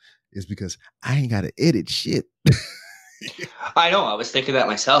show is because I ain't got to edit shit. I know. I was thinking that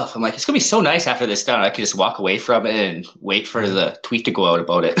myself. I'm like, it's going to be so nice after this done. I can just walk away from it and wait for the tweet to go out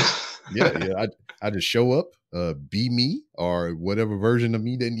about it. Yeah. I just show up, be me or whatever version of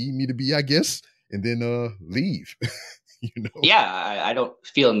me they need me to be, I guess, and then leave. Yeah, I don't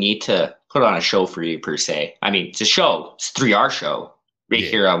feel a need to put on a show for you per se. It's a show. It's a 3-hour show right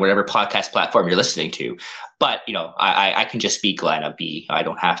here on whatever podcast platform you're listening to. But, I can just be Glenn. I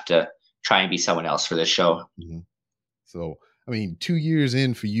don't have to try and be someone else for this show. Mm-hmm. So, 2 years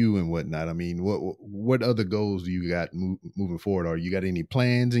in for you and whatnot. What other goals do you got moving forward? Or you got any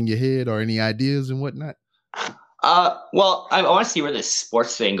plans in your head or any ideas and whatnot? Well, I want to see where this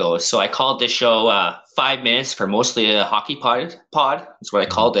sports thing goes. So I called this show 5 minutes for mostly a hockey pod. That's what I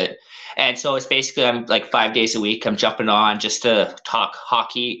called it. And so it's basically I'm like 5 days a week. I'm jumping on just to talk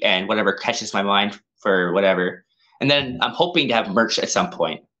hockey and whatever catches my mind for whatever. And then I'm hoping to have merch at some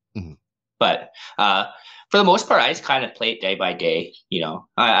point. Mm-hmm. But for the most part, I just kind of play it day by day.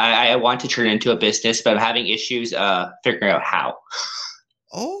 I want to turn it into a business, but I'm having issues figuring out how.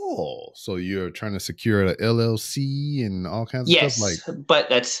 Oh, so you're trying to secure an LLC and all kinds of stuff? Yes, but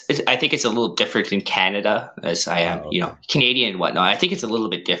I think it's a little different in Canada as I am, Canadian and whatnot. I think it's a little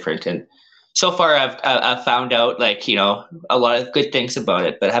bit different. And so far I've found out a lot of good things about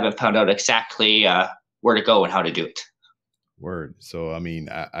it, but I haven't found out exactly where to go and how to do it. Word. So, I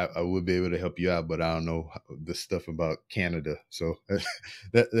would be able to help you out, but I don't know the stuff about Canada. So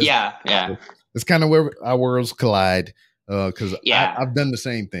that's kind of where our worlds collide. Because I've done the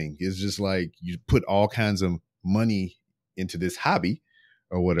same thing. It's just like you put all kinds of money into this hobby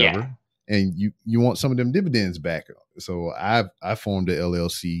or whatever, and you want some of them dividends back. So I formed a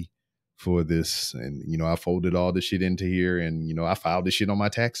LLC for this, and I folded all the shit into here, and I filed the shit on my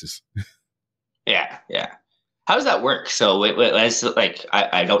taxes. Yeah. How does that work? So as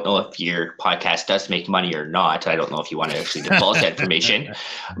I don't know if your podcast does make money or not. I don't know if you want to actually divulge that information,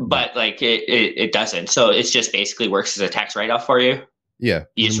 but it doesn't. So it's just basically works as a tax write-off for you. Yeah.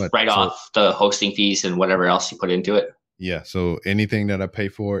 You just write off the hosting fees and whatever else you put into it. Yeah. So anything that I pay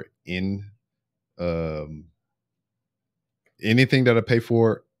for anything that I pay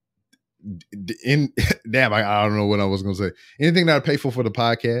for I don't know what I was going to say. Anything that I pay for the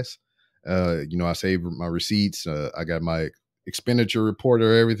podcast, I saved my receipts. I got my expenditure report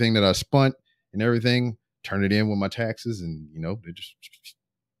or everything that I spent and everything. Turn it in with my taxes, and they just,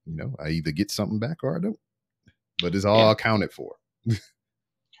 I either get something back or I don't. But it's all accounted for.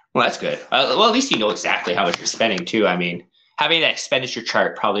 Well, that's good. Well, at least you know exactly how much you're spending too. I mean, having that expenditure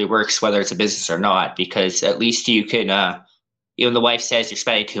chart probably works whether it's a business or not, because at least you can, even the wife says you're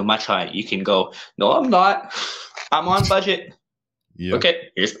spending too much on it, you can go, no, I'm not. I'm on budget. Yeah. Okay,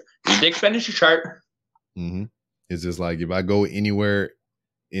 here's the expenditure chart. Mm-hmm. It's just like if I go anywhere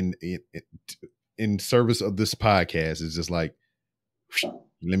in service of this podcast, it's just like,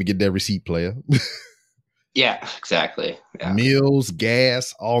 let me get that receipt, player. Yeah, exactly. Yeah. Meals,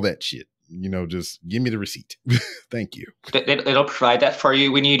 gas, all that shit. Just give me the receipt. Thank you. They don't provide that for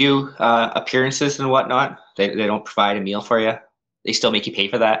you when you do appearances and whatnot. They don't provide a meal for you. They still make you pay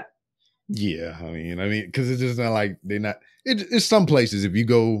for that. Yeah, I mean, because it's just not like they're not. It's some places if you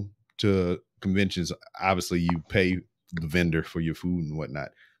go to conventions, obviously you pay the vendor for your food and whatnot.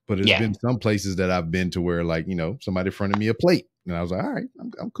 But there's been some places that I've been to where, like, somebody fronted me a plate, and I was like, all right,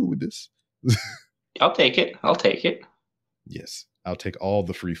 I'm cool with this. I'll take it. Yes, I'll take all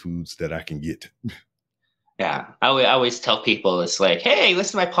the free foods that I can get. Yeah, I always tell people, it's like, hey,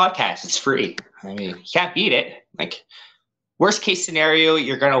 listen to my podcast. It's free. I mean, you can't beat it. Like, worst case scenario,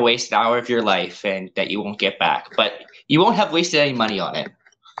 you're going to waste an hour of your life and that you won't get back. But you won't have wasted any money on it.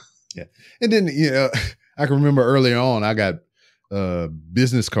 Yeah. And then, I can remember earlier on, I got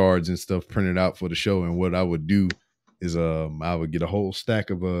business cards and stuff printed out for the show. And what I would do is I would get a whole stack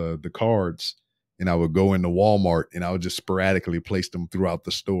of the cards, and I would go into Walmart and I would just sporadically place them throughout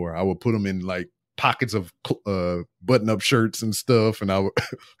the store. I would put them in like pockets of button-up shirts and stuff, and I would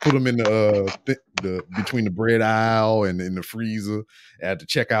put them in the between the bread aisle and in the freezer at the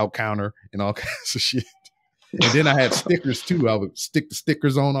checkout counter and all kinds of shit. And then I had stickers too. I would stick the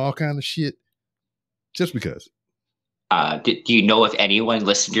stickers on all kind of shit just because. Do you know if anyone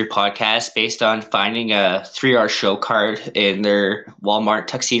listened to your podcast based on finding a 3-hour show card in their Walmart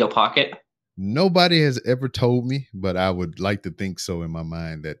tuxedo pocket? Nobody has ever told me, but I would like to think so in my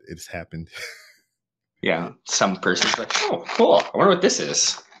mind that it's happened. Yeah, some person's like, oh, cool. I wonder what this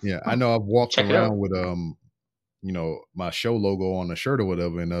is. Yeah, I know I've walked around with my show logo on the shirt or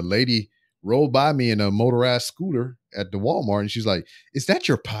whatever, and a lady rolled by me in a motorized scooter at the Walmart, and she's like, "Is that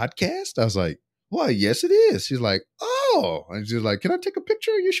your podcast?" I was like, "Why, yes, it is." She's like, "Oh," and she's like, "Can I take a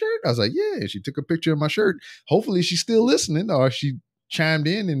picture of your shirt?" I was like, "Yeah." She took a picture of my shirt. Hopefully, she's still listening, or she chimed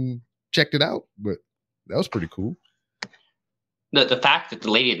in and checked it out. But that was pretty cool. The fact that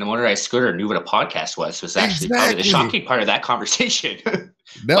the lady in the motorized scooter knew what a podcast was actually probably the shocking part of that conversation.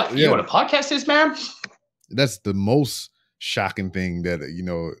 What? You know what a podcast is, ma'am? That's the most shocking thing that,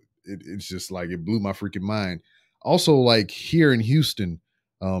 it's just like it blew my freaking mind. Also, like here in Houston,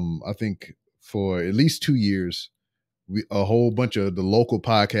 I think for at least 2 years, a whole bunch of the local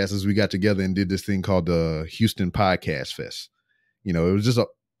podcasters, we got together and did this thing called the Houston Podcast Fest. It was just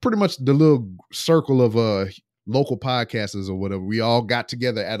pretty much the little circle of local podcasters or whatever. We all got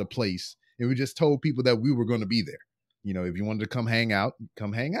together at a place, and we just told people that we were going to be there. If you wanted to come hang out,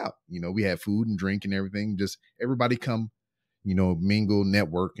 come hang out. We had food and drink and everything. Just everybody come, mingle,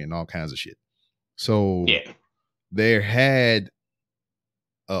 network, and all kinds of shit. So there had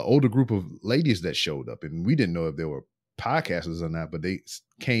an older group of ladies that showed up, and we didn't know if they were podcasters or not, but they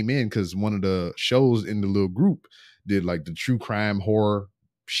came in because one of the shows in the little group did like the true crime horror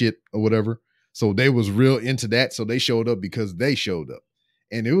shit or whatever. So they was real into that. So they showed up because they showed up.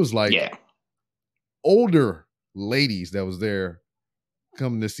 And it was like older ladies that was there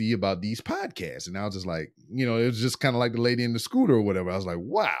coming to see about these podcasts. And I was just like, it was just kind of like the lady in the scooter or whatever. I was like,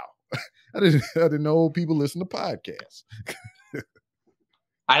 wow, I didn't know people listen to podcasts.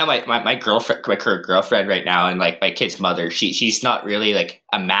 I know my girlfriend, my current girlfriend right now, and like my kid's mother, she's not really like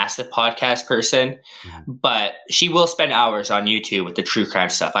a massive podcast person, but she will spend hours on YouTube with the true crime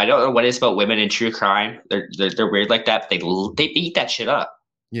stuff. I don't know what it is about women in true crime. They're weird like that. But they eat that shit up.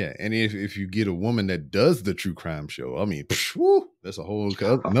 Yeah, and if you get a woman that does the true crime show, I mean, that's a whole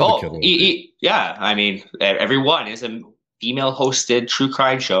another kettle. Yeah, I mean, everyone is a female-hosted true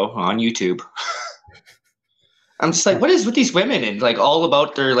crime show on YouTube. I'm just like, what is with these women and like all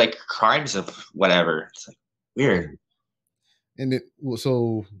about their like crimes of whatever? It's like weird. And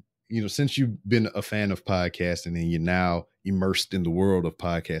so, since you've been a fan of podcasting and you're now immersed in the world of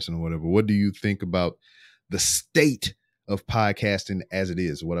podcasting or whatever, what do you think about the state of podcasting as it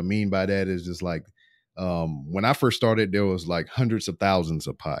is? What I mean by that is just like, when I first started, there was like hundreds of thousands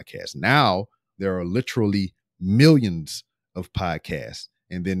of podcasts. Now there are literally millions of podcasts.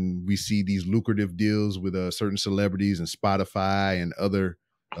 And then we see these lucrative deals with certain celebrities and Spotify and other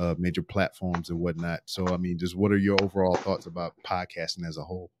major platforms and whatnot. So, I mean, just what are your overall thoughts about podcasting as a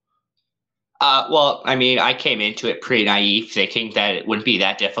whole? Well, I mean, I came into it pretty naive, thinking that it wouldn't be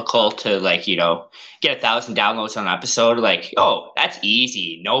that difficult to get 1,000 downloads on an episode. Like, oh, that's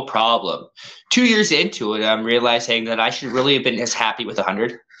easy, no problem. 2 years into it, I'm realizing that I should really have been as happy with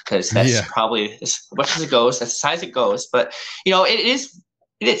 100, because that's probably as much as it goes, that's as high as it goes. But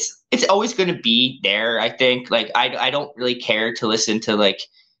it's always going to be there. I think I don't really care to listen to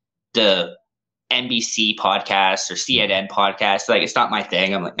the NBC podcasts or CNN podcasts. Like, it's not my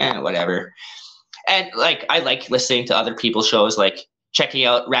thing. I'm like, whatever. And I like listening to other people's shows, like checking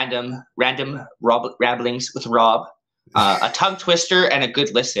out random ramblings with Rob. A tongue twister and a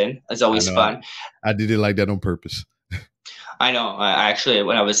good listen is always fun. I did it like that on purpose. I know. I actually,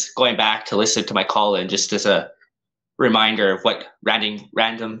 when I was going back to listen to my call-in, just as a reminder of what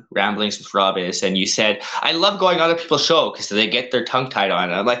random ramblings with Rob is, and you said, I love going on other people's show because they get their tongue tied on.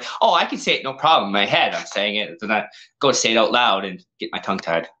 And I'm like, oh, I can say it no problem. In my head, I'm saying it, then I go say it out loud and get my tongue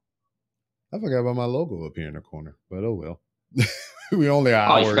tied. I forgot about my logo up here in the corner, but oh well. We only an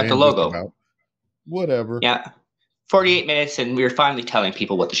hour. Oh, you forgot the logo. Whatever. Yeah, 48 minutes, and we're finally telling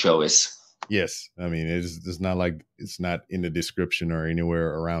people what the show is. Yes, I mean it's not like it's not in the description or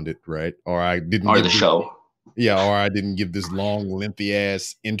anywhere around it, right? Or I didn't. Or the show. Yeah, or I didn't give this long,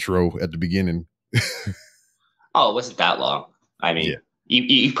 lengthy-ass intro at the beginning. Oh, it wasn't that long. I mean,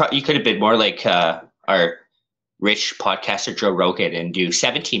 you could have been more like our rich podcaster Joe Rogan and do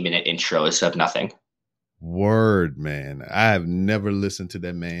 17-minute intros of nothing. Word, man. I have never listened to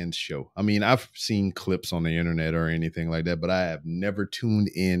that man's show. I mean, I've seen clips on the internet or anything like that, but I have never tuned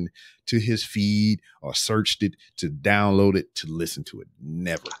in to his feed or searched it to download it to listen to it.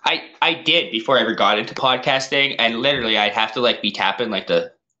 Never. I did before I ever got into podcasting, and literally I'd have to be tapping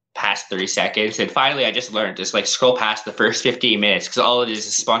the past 30 seconds. And finally I just learned just scroll past the first 15 minutes, because all it is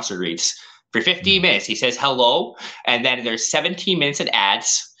sponsor reads. For 15 minutes, he says hello, and then there's 17 minutes of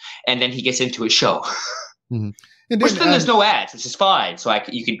ads, and then he gets into his show. Mm-hmm. Which then there's no ads, which is fine. So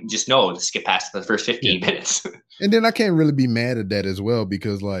you can just know to skip past the first 15 minutes. And then I can't really be mad at that as well,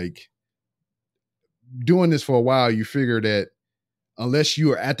 because doing this for a while, you figure that unless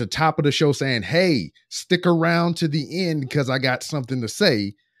you are at the top of the show saying, hey, stick around to the end because I got something to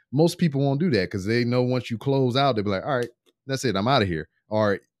say, most people won't do that because they know once you close out, they'll be like, all right, that's it, I'm out of here.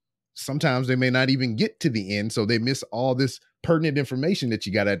 Or sometimes they may not even get to the end, so they miss all this pertinent information that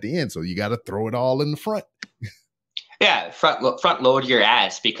you got at the end. So you got to throw it all in the front. Yeah, front load your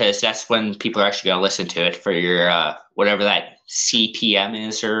ads, because that's when people are actually going to listen to it for your whatever that CPM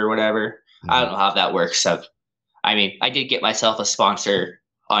is or whatever. Mm-hmm. I don't know how that works. I mean, I did get myself a sponsor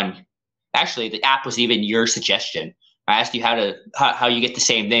on. Actually, the app was even your suggestion. I asked you how you get the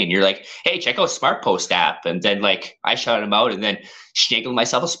same thing. You're like, hey, check out Smart Post app, and then I shouted them out, and then snaggled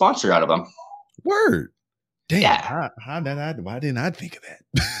myself a sponsor out of them. Word. Damn, yeah. Why didn't I think of that?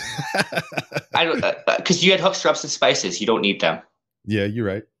 I don't, because you had hooks, rubs, and spices. You don't need them. Yeah, you're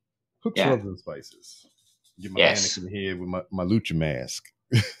right. Hooks, rubs, and spices. Get my mannequin head with my lucha mask.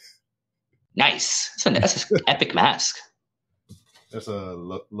 Nice. That's an epic mask. That's a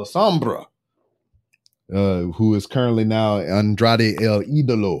La Sombra, who is currently now Andrade El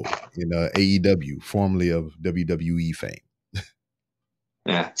Idolo in AEW, formerly of WWE fame.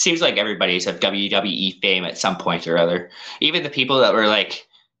 Yeah, seems like everybody's of WWE fame at some point or other. Even the people that were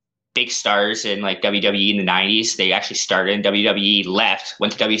big stars in WWE in the 90s, they actually started in WWE, left,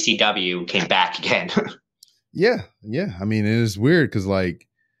 went to WCW, came back again. Yeah. I mean, it is weird because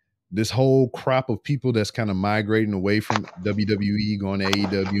this whole crop of people that's kind of migrating away from WWE, going to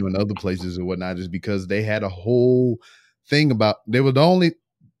AEW and other places and whatnot, is because they had a whole thing about they were the only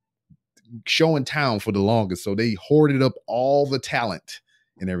show in town for the longest, so they hoarded up all the talent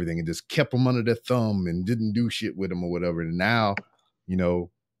and everything and just kept them under their thumb and didn't do shit with them or whatever. And now, they're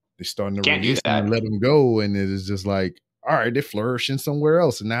starting to release them and let them go, and it is just all right, they're flourishing somewhere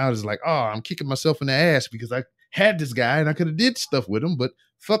else. And now it's oh, I'm kicking myself in the ass because I had this guy and I could have did stuff with him, but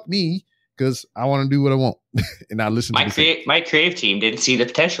fuck me, because I want to do what I want. And I listen to my creative team didn't see the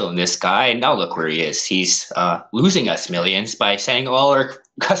potential in this guy, and now look where he is. He's losing us millions by sending all our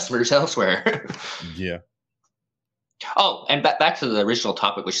customers elsewhere. Yeah. Oh, and back to the original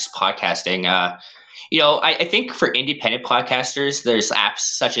topic, which is podcasting. I think for independent podcasters, there's apps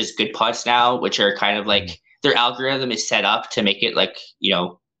such as Good Pods now, which are kind of their algorithm is set up to make it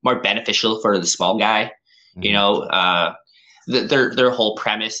more beneficial for the small guy. Mm-hmm. Their whole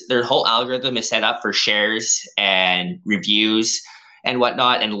premise, their whole algorithm is set up for shares and reviews and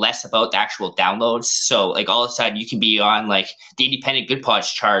whatnot, and less about the actual downloads. So all of a sudden you can be on the independent Good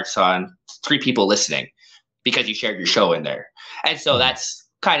Pods charts on 3 people listening because you shared your show in there. And so that's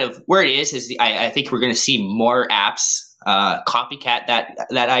kind of where it is I think we're going to see more apps copycat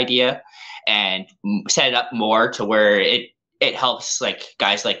that idea and set it up more to where it helps like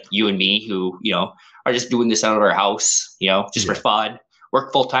guys like you and me who, you know, are just doing this out of our house, you know, just for fun,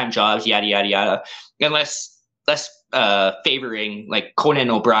 work full-time jobs, yada, yada, yada. And less favoring like Conan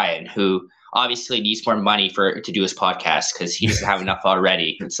O'Brien, who obviously needs more money to do his podcast because he doesn't have enough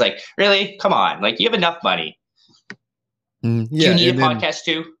already. It's like, really? Come on. Like, you have enough money. Do you need a podcast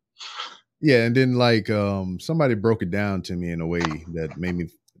too? Yeah. And then like somebody broke it down to me in a way that made me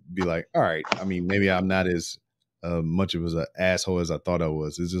be like, all right, I mean, maybe I'm not as much of an asshole as I thought I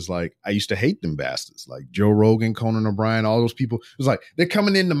was. It's just like, I used to hate them bastards, like Joe Rogan, Conan O'Brien, all those people. It was like, they're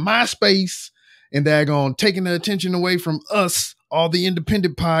coming into my space and they're taking the attention away from us, all the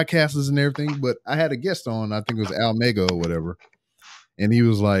independent podcasters and everything. But I had a guest on, I think it was Al Mega or whatever. And he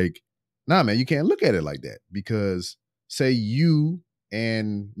was like, nah, man, you can't look at it like that, because say you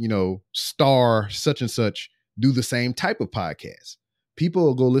and, you know, star such and such do the same type of podcast. People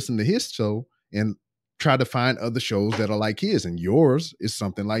will go listen to his show and try to find other shows that are like his, and yours is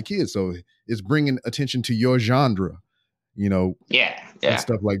something like his. So it's bringing attention to your genre, you know, and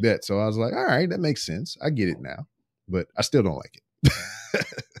stuff like that. So I was like, all right, that makes sense. I get it now, but I still don't like it.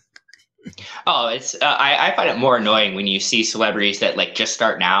 Oh, it's I find it more annoying when you see celebrities that like just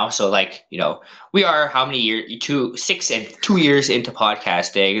start now. So like, you know, we are how many years, 6 and 2 years into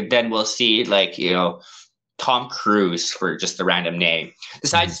podcasting. Then we'll see like, you know, Tom Cruise, for just a random name,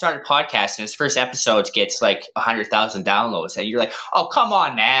 decides to start a podcast and his first episode gets like 100,000 downloads. And you're like, oh, come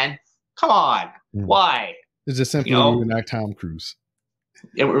on, man. Come on. Why? It's just simply, you know, we're not Tom Cruise.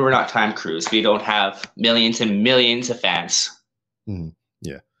 We're not Tom Cruise. We don't have millions and millions of fans.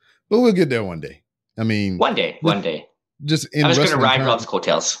 Yeah. But we'll get there one day. I mean, one day. Just in I'm just going to ride Rob's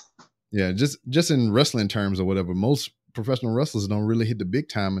coattails. Yeah. Just in wrestling terms or whatever, most professional wrestlers don't really hit the big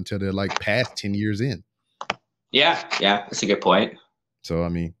time until they're like past 10 years in. Yeah, that's a good point. So I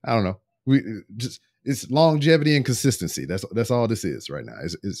mean, I don't know. It's longevity and consistency. That's all this is right now.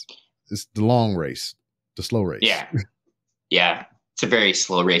 It's the long race, the slow race. Yeah. It's a very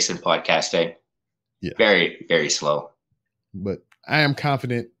slow race in podcasting. Yeah, very, very slow. But I am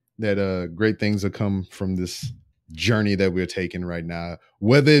confident that great things will come from this journey that we're taking right now,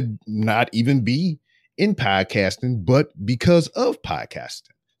 whether it not even be in podcasting, but because of podcasting.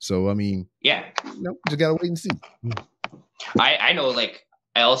 So, I mean, just got to wait and see. I know, like,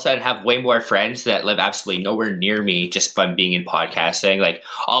 I also have way more friends that live absolutely nowhere near me just from being in podcasting. Like,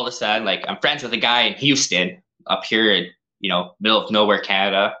 all of a sudden, like, I'm friends with a guy in Houston up here in, you know, middle of nowhere,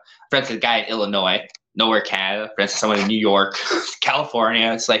 Canada. Friends with a guy in Illinois, nowhere, Canada. Friends with someone in New York,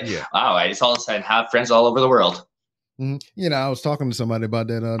 California. It's like, wow, I just all of a sudden have friends all over the world. You know, I was talking to somebody about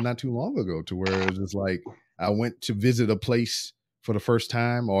that not too long ago, to where it was just like, I went to visit a place for the first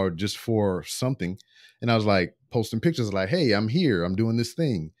time or just for something. And I was like posting pictures like, hey, I'm here. I'm doing this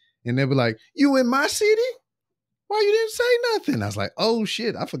thing. And they were like, you in my city? Why you didn't say nothing? I was like, oh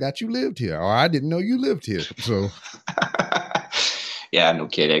shit, I forgot you lived here. Or I didn't know you lived here. So yeah, no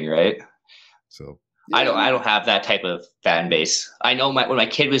kidding, right? So yeah. I don't have that type of fan base. I know when my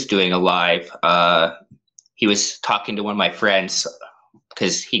kid was doing a live, he was talking to one of my friends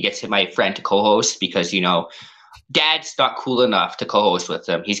because he gets my friend to co-host because, you know, Dad's not cool enough to co-host with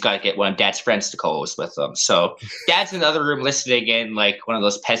him. He's got to get one of Dad's friends to co-host with him. So Dad's in the other room listening in like one of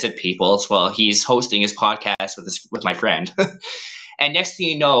those peasant peoples while he's hosting his podcast with my friend. And next thing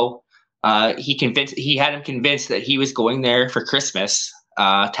you know, he had him convinced that he was going there for Christmas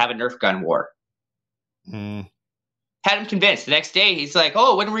to have a Nerf gun war. Had him convinced. The next day, he's like,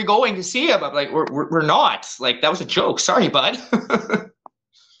 "Oh, when are we going to see him?" I'm like, "We're not. Like, that was a joke. Sorry, bud."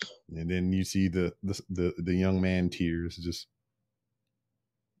 And then you see the young man tears just.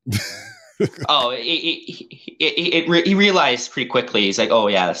 Oh, he realized pretty quickly. He's like, "Oh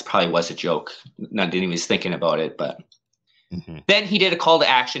yeah, this probably was a joke." Not that he was thinking about it, but then he did a call to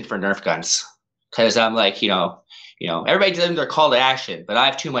action for Nerf guns because I'm like, you know, everybody does their call to action, but I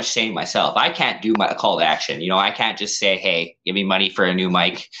have too much saying myself. I can't do my call to action. You know, I can't just say, "Hey, give me money for a new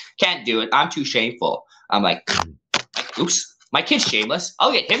mic." Can't do it. I'm too shameful. I'm like, oops. My kid's shameless.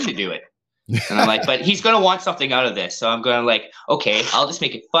 I'll get him to do it. And I'm like, but he's going to want something out of this. So I'm going to like, okay, I'll just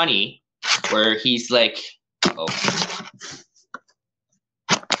make it funny where he's like, oh,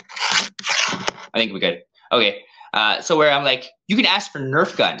 I think we're good. Okay. So where I'm like, you can ask for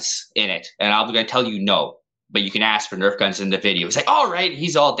Nerf guns in it. And I'm going to tell you no, but you can ask for Nerf guns in the video. It's like, all right,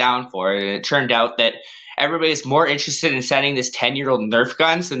 he's all down for it. And it turned out that everybody's more interested in sending this 10-year-old Nerf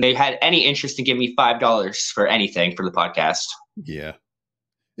guns than they had any interest in giving me $5 for anything for the podcast. Yeah.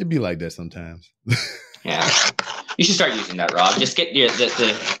 It'd be like that sometimes. Yeah. You should start using that, Rob. Just get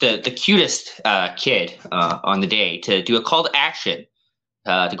the cutest kid on the day to do a call to action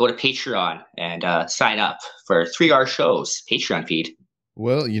to go to Patreon and sign up for 3-hour shows Patreon feed.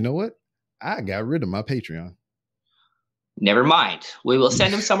 Well, you know what? I got rid of my Patreon. Never mind. We will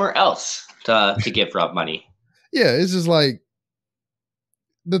send him somewhere else to give Rob money. Yeah, it's just like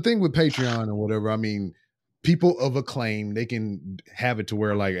the thing with Patreon or whatever. I mean, people of acclaim, they can have it to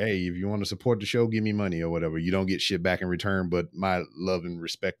where like, hey, if you want to support the show, give me money or whatever. You don't get shit back in return, but my love and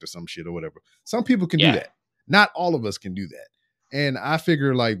respect or some shit or whatever. Some people can do that. Not all of us can do that. And I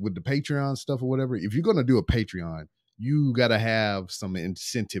figure like with the Patreon stuff or whatever, if you're going to do a Patreon, you got to have some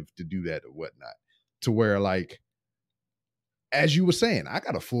incentive to do that or whatnot, to where like, as you were saying, I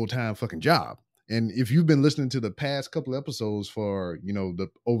got a full-time fucking job. And if you've been listening to the past couple of episodes for, you know,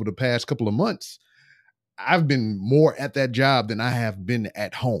 over the past couple of months, I've been more at that job than I have been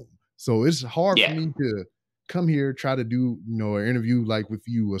at home. So it's hard for me to come here, try to do, you know, an interview like with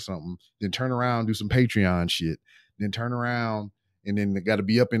you or something, then turn around, do some Patreon shit, then turn around, and then got to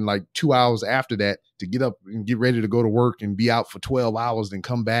be up in like 2 hours after that to get up and get ready to go to work and be out for 12 hours, then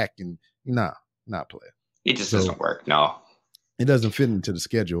come back and not play. It just doesn't work. No. It doesn't fit into the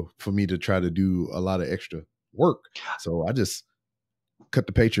schedule for me to try to do a lot of extra work. So I just cut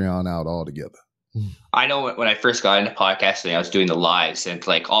the Patreon out altogether. I know when I first got into podcasting, I was doing the lives and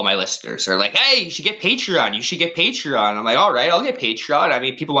like all my listeners are like, hey, you should get Patreon. You should get Patreon. I'm like, all right, I'll get Patreon. I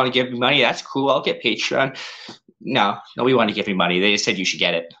mean, people want to give me money. That's cool. I'll get Patreon. No, nobody wanted to give me money. They just said you should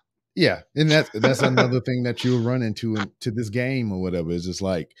get it. Yeah. And that's another thing that you'll run into this game or whatever. It's just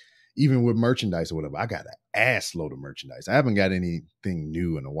like, even with merchandise or whatever, I got an ass load of merchandise. I haven't got anything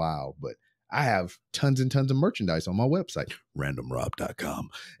new in a while, but I have tons and tons of merchandise on my website, randomrob.com.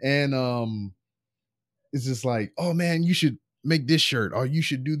 And it's just like, oh man, you should make this shirt or you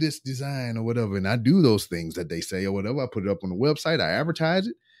should do this design or whatever. And I do those things that they say or whatever. I put it up on the website, I advertise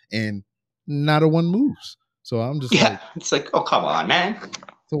it, and not a one moves. So I'm just like, it's like, oh, come on, man.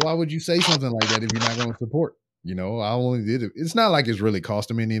 So why would you say something like that if you're not going to support? You know, I only did it. It's not like it's really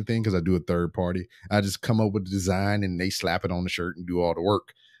costing me anything because I do a third party. I just come up with the design and they slap it on the shirt and do all the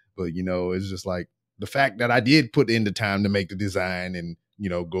work. But, you know, it's just like the fact that I did put in the time to make the design and,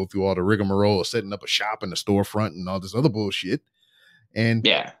 you know, go through all the rigmarole of setting up a shop and a storefront and all this other bullshit. And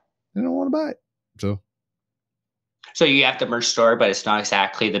they don't want to buy it. So you have the merch store, but it's not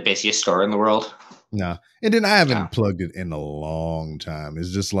exactly the busiest store in the world. No. And then I haven't plugged it in a long time.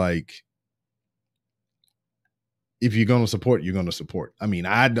 It's just like, if you're going to support, you're going to support. I mean,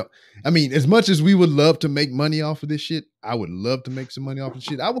 as much as we would love to make money off of this shit, I would love to make some money off of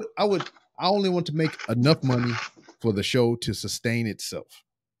shit. I only want to make enough money for the show to sustain itself.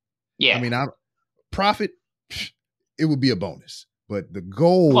 Yeah. I mean, profit, it would be a bonus, but the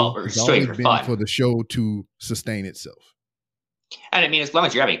goal has always been for the show to sustain itself. And I mean, as long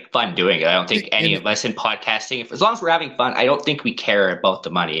as you're having fun doing it, I don't think any of us in podcasting, as long as we're having fun, I don't think we care about the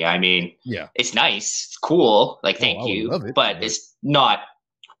money. I mean, it's nice, it's cool, like thank you, but it's not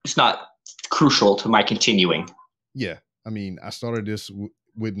crucial to my continuing. Yeah, I mean, I started this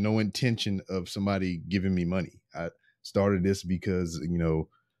with no intention of somebody giving me money. I started this because, you know,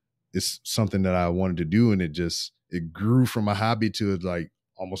 it's something that I wanted to do, and it grew from a hobby to like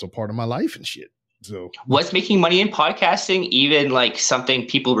almost a part of my life and shit. So was making money in podcasting even like something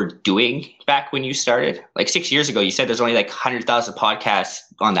people were doing back when you started? Like 6 years ago, you said there's only like 100,000 podcasts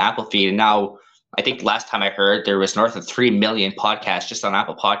on the Apple feed. And now I think last time I heard there was north of 3 million podcasts just on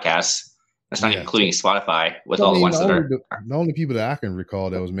Apple Podcasts. That's not including Spotify with all the ones that are. The only people that I can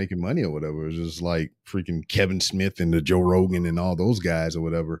recall that was making money or whatever was just like freaking Kevin Smith and the Joe Rogan and all those guys or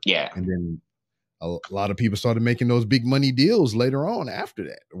whatever. Yeah. And then a lot of people started making those big money deals later on after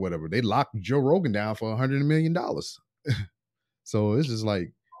that or whatever. They locked Joe Rogan down for $100 million. So it's just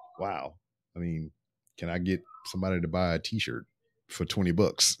like, wow. I mean, can I get somebody to buy a t-shirt for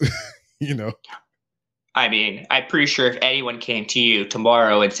 $20? You know? I mean, I'm pretty sure if anyone came to you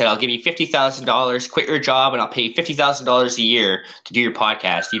tomorrow and said, I'll give you $50,000, quit your job, and I'll pay you $50,000 a year to do your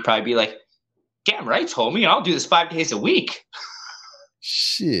podcast, you'd probably be like, damn right, homie, I'll do this 5 days a week.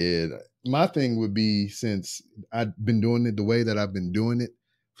 Shit. My thing would be, since I've been doing it the way that I've been doing it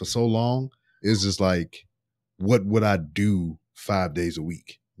for so long, is just like, what would I do 5 days a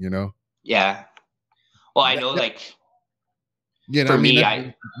week? You know? Yeah. Well, I know, like, yeah, for me,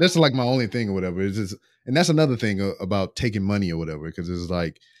 that's like my only thing or whatever. It's just, and that's another thing about taking money or whatever, because it's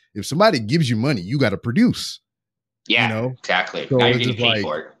like, if somebody gives you money, you got to produce. Yeah, you know? Exactly. So now you're getting paid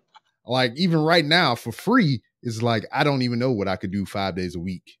for it. Like, even right now for free, it's like, I don't even know what I could do 5 days a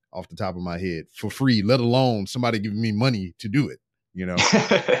week off the top of my head for free, let alone somebody giving me money to do it. you know.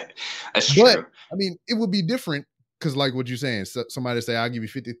 That's But true. I mean, it would be different because, like what you're saying, somebody say, "I'll give you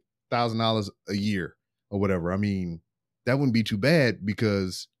 $50,000 a year or whatever." I mean, that wouldn't be too bad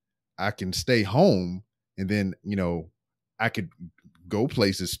because I can stay home and then I could go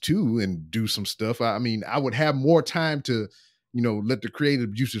places too and do some stuff. I mean, I would have more time to let the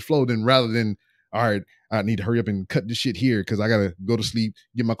creative juices flow than rather than, all right, I need to hurry up and cut this shit here because I gotta go to sleep,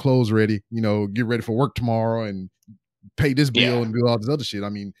 get my clothes ready, get ready for work tomorrow and pay this bill and do all this other shit. I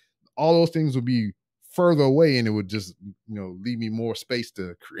mean, all those things would be further away and it would just, leave me more space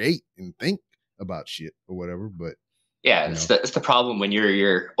to create and think about shit or whatever. But yeah, it's the problem when you're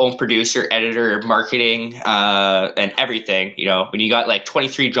your own producer, editor, marketing, and everything. When you got like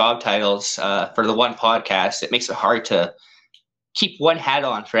 23 job titles for the one podcast, it makes it hard to keep one hat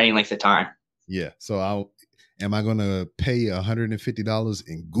on for any length of time. Yeah. So am I going to pay $150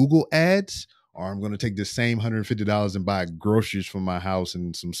 in Google ads, or I'm going to take the same $150 and buy groceries for my house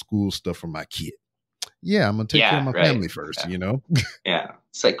and some school stuff for my kid? Yeah, I'm going to take care of my family first, Yeah.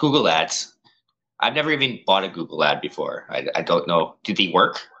 It's like Google ads. I've never even bought a Google ad before. I don't know. Did they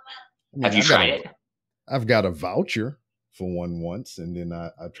work? Have you tried it? I've got a voucher for one once, and then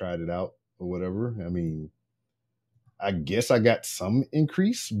I tried it out or whatever. I mean, I guess I got some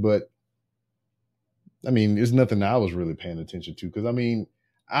increase, but I mean, there's nothing I was really paying attention to because I mean,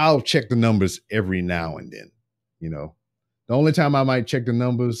 I'll check the numbers every now and then. The only time I might check the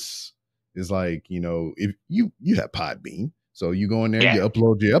numbers is like, if you have Podbean. So you go in there, you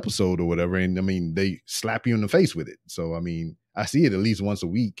upload your episode or whatever, and I mean, they slap you in the face with it. So, I mean, I see it at least once a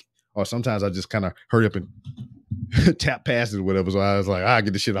week, or sometimes I just kind of hurry up and tap past it or whatever. So I was like, I'll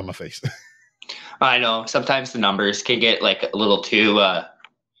get the shit out of my face. I know. Sometimes the numbers can get like a little too,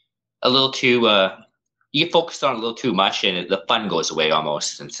 you get focused on a little too much and the fun goes away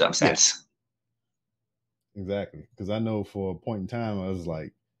almost in some sense. Exactly. Because I know for a point in time, I was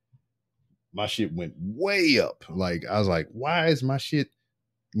like, my shit went way up. Like, I was like, why is my shit,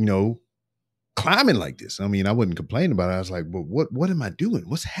 climbing like this? I mean, I wouldn't complain about it. I was like, but what am I doing?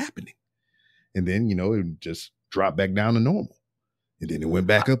 What's happening? And then, it just dropped back down to normal. And then it went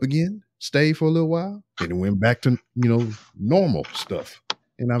back up again, stayed for a little while. Then it went back to, normal stuff.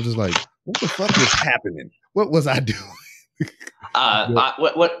 And I was just like, what the fuck was happening? What was I doing?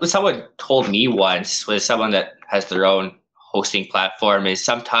 What someone told me once was someone that has their own hosting platform is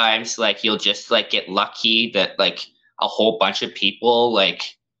sometimes like you'll just like get lucky that like a whole bunch of people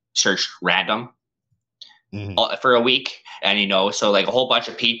like search random for a week, and so like a whole bunch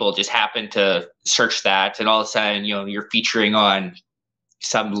of people just happen to search that, and all of a sudden you're featuring on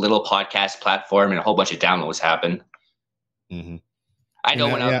some little podcast platform and a whole bunch of downloads happen. I know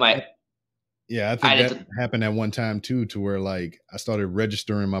when I was I think that happened at one time too, to where like I started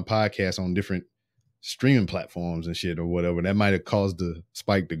registering my podcast on different streaming platforms and shit or whatever. That might have caused the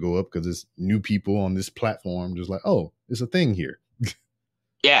spike to go up because it's new people on this platform just like, oh, it's a thing here.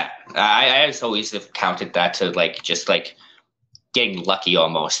 Yeah, I always have counted that to like just like getting lucky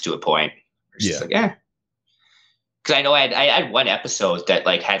almost to a point. Because I know I had one episode that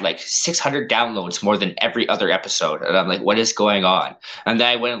like had like 600 downloads more than every other episode, and I'm like, what is going on? And then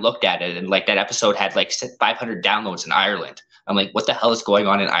I went and looked at it, and like that episode had like 500 downloads in Ireland. I'm like, what the hell is going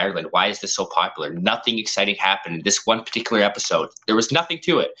on in Ireland? Why is this so popular? Nothing exciting happened in this one particular episode. There was nothing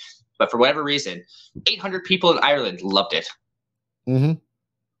to it. But for whatever reason, 800 people in Ireland loved it.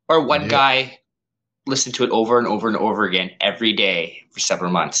 Or one guy listened to it over and over and over again every day for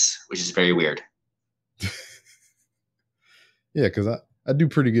several months, which is very weird. Yeah, because I do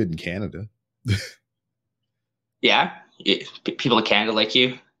pretty good in Canada. Yeah? People in Canada like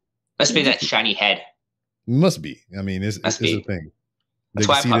you? Must be that shiny head. Must be. I mean, it's a thing. That's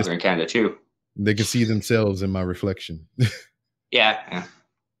why I'm popular in Canada too. They can see themselves in my reflection. Yeah.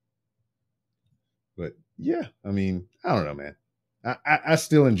 But yeah, I mean, I don't know, man. I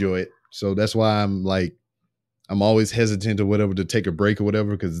still enjoy it. So that's why I'm always hesitant or whatever to take a break or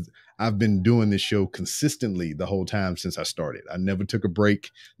whatever, because I've been doing this show consistently the whole time since I started. I never took a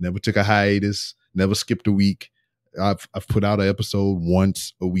break, never took a hiatus, never skipped a week. I've put out an episode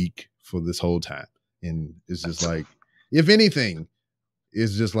once a week for this whole time. And it's just like, if anything,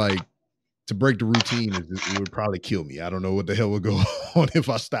 it's just like to break the routine, it would probably kill me. I don't know what the hell would go on if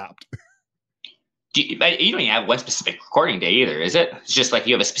I stopped. You don't even have one specific recording day either, is it? It's just like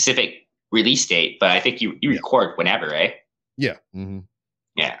you have a specific release date, but I think you record whenever, right? Yeah.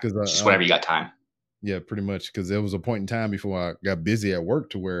 Yeah, just whenever you got time. Yeah, pretty much. Because there was a point in time before I got busy at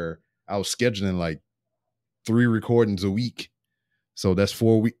work to where I was scheduling like 3 recordings a week. So that's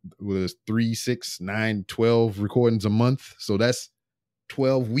 4 weeks, was 3, 6, 9, 12 recordings a month. So that's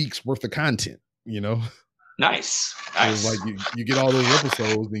 12 weeks worth of content, Nice. So it's like you get all those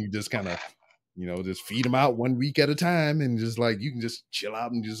episodes and you just kind of, just feed them out 1 week at a time, and just like you can just chill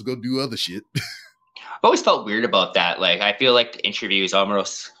out and just go do other shit. I've always felt weird about that. Like, I feel like the interviews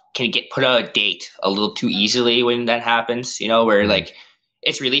almost can put out a date a little too easily when that happens, where like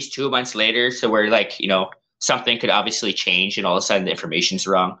it's released 2 months later. So where like, something could obviously change and all of a sudden the information's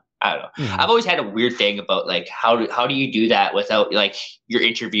wrong. I don't know. I've always had a weird thing about like, how do you do that without like your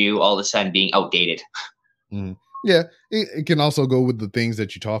interview all of a sudden being outdated? Yeah, it can also go with the things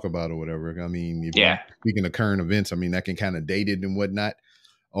that you talk about or whatever. I mean, if you're speaking of current events, I mean, that can kind of date it and whatnot.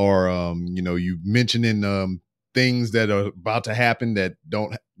 Or, you mentioning things that are about to happen that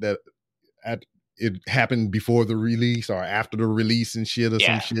it happened before the release or after the release and shit or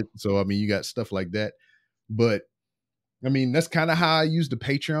some shit. So, I mean, you got stuff like that. But, I mean, that's kind of how I used the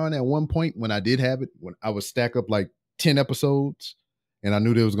Patreon at one point when I did have it, when I would stack up like 10 episodes. And I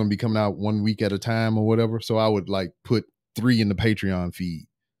knew they was going to be coming out 1 week at a time or whatever. So I would like put 3 in the Patreon feed.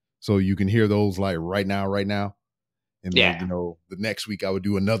 So you can hear those like right now. And then, the next week I would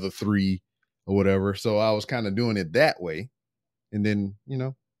do another 3 or whatever. So I was kind of doing it that way. And then,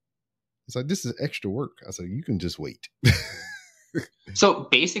 it's like, this is extra work. I said, you can just wait. So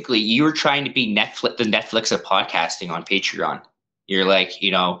basically you were trying to be the Netflix of podcasting on Patreon. You're like,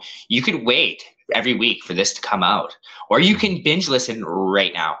 you could wait every week for this to come out, or you can binge listen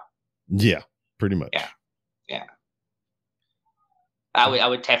right now. Yeah, pretty much. Yeah. I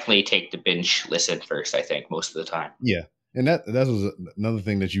would definitely take the binge listen first, I think, most of the time. Yeah. And that was another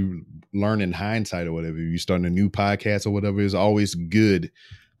thing that you learn in hindsight or whatever. If you start a new podcast or whatever, it's always good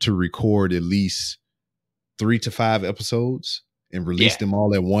to record at least 3 to 5 episodes and release them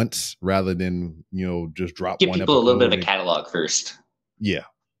all at once rather than, just drop Give one people a little bit of a episode catalog first. Yeah.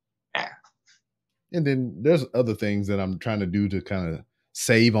 And then there's other things that I'm trying to do to kind of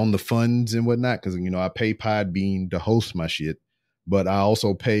save on the funds and whatnot. Cause I pay Podbean to host my shit, but I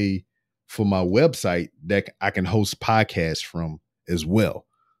also pay for my website that I can host podcasts from as well.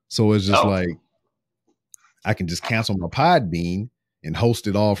 So it's just like, I can just cancel my Podbean and host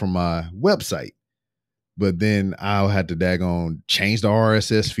it all from my website. But then I'll have to daggone change the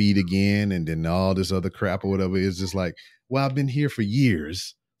RSS feed again. And then all this other crap or whatever. It's just like, well, I've been here for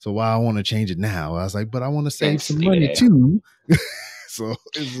years. So why I want to change it now? I was like, but I want to save some money too. So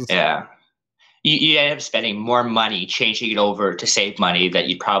it's just, you end up spending more money changing it over to save money that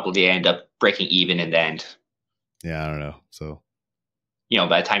you'd probably end up breaking even in the end. Yeah, I don't know. So,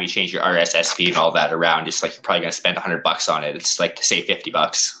 by the time you change your RSS feed and all that around, it's like you're probably going to spend $100 on it. It's like to save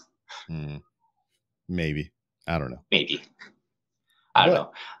 $50. Maybe. I don't know. Maybe. I don't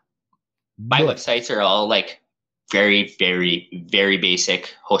know. My websites are all like very, very, very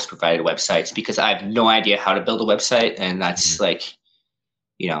basic host provided websites because I have no idea how to build a website. And that's like,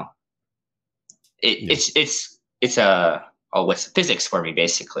 it's what's physics for me,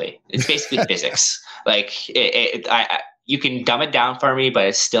 basically. It's basically physics. Like you can dumb it down for me, but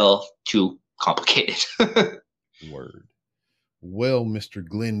it's still too complicated. Word. Well, Mr.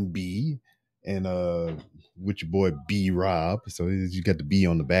 Glenn B and with your boy B Rob. So you got the B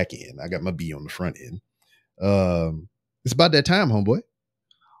on the back end. I got my B on the front end. It's about that time, homeboy.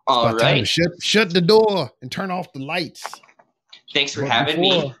 All right. Shut the door and turn off the lights. Thanks for having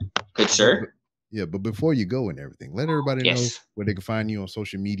me. Good sir. Yeah, but before you go and everything, let everybody know where they can find you on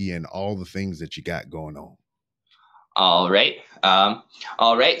social media and all the things that you got going on. All right.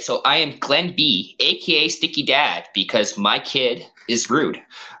 All right. So I am Glenn B, aka Stinky Dad, because my kid is rude.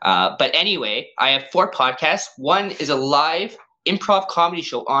 But anyway, I have 4 podcasts. One is a live improv comedy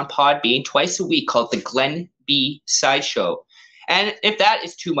show on Podbean twice a week called The Glenn B Sideshow. And if that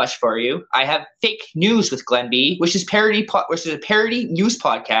is too much for you, I have Fake News with Glenn B, which is a parody news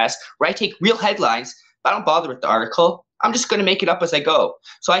podcast where I take real headlines, but I don't bother with the article. I'm just going to make it up as I go.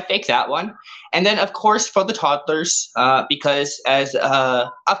 So I fake that one. And then, of course, for the toddlers, because as an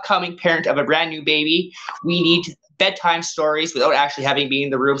upcoming parent of a brand new baby, we need bedtime stories without actually having me in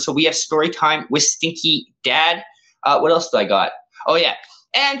the room. So we have story time with Stinky Dad. What else do I got? Oh, yeah.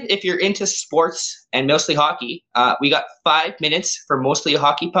 And if you're into sports and mostly hockey, we got 5 minutes for Mostly a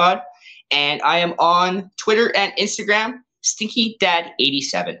Hockey Pod. And I am on Twitter and Instagram, Stinky Dad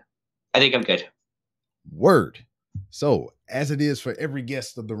 87. I think I'm good. Word. So, as it is for every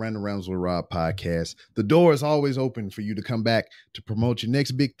guest of the Random Rounds with Rob podcast, the door is always open for you to come back to promote your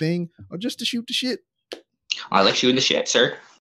next big thing or just to shoot the shit. I like shooting the shit, sir.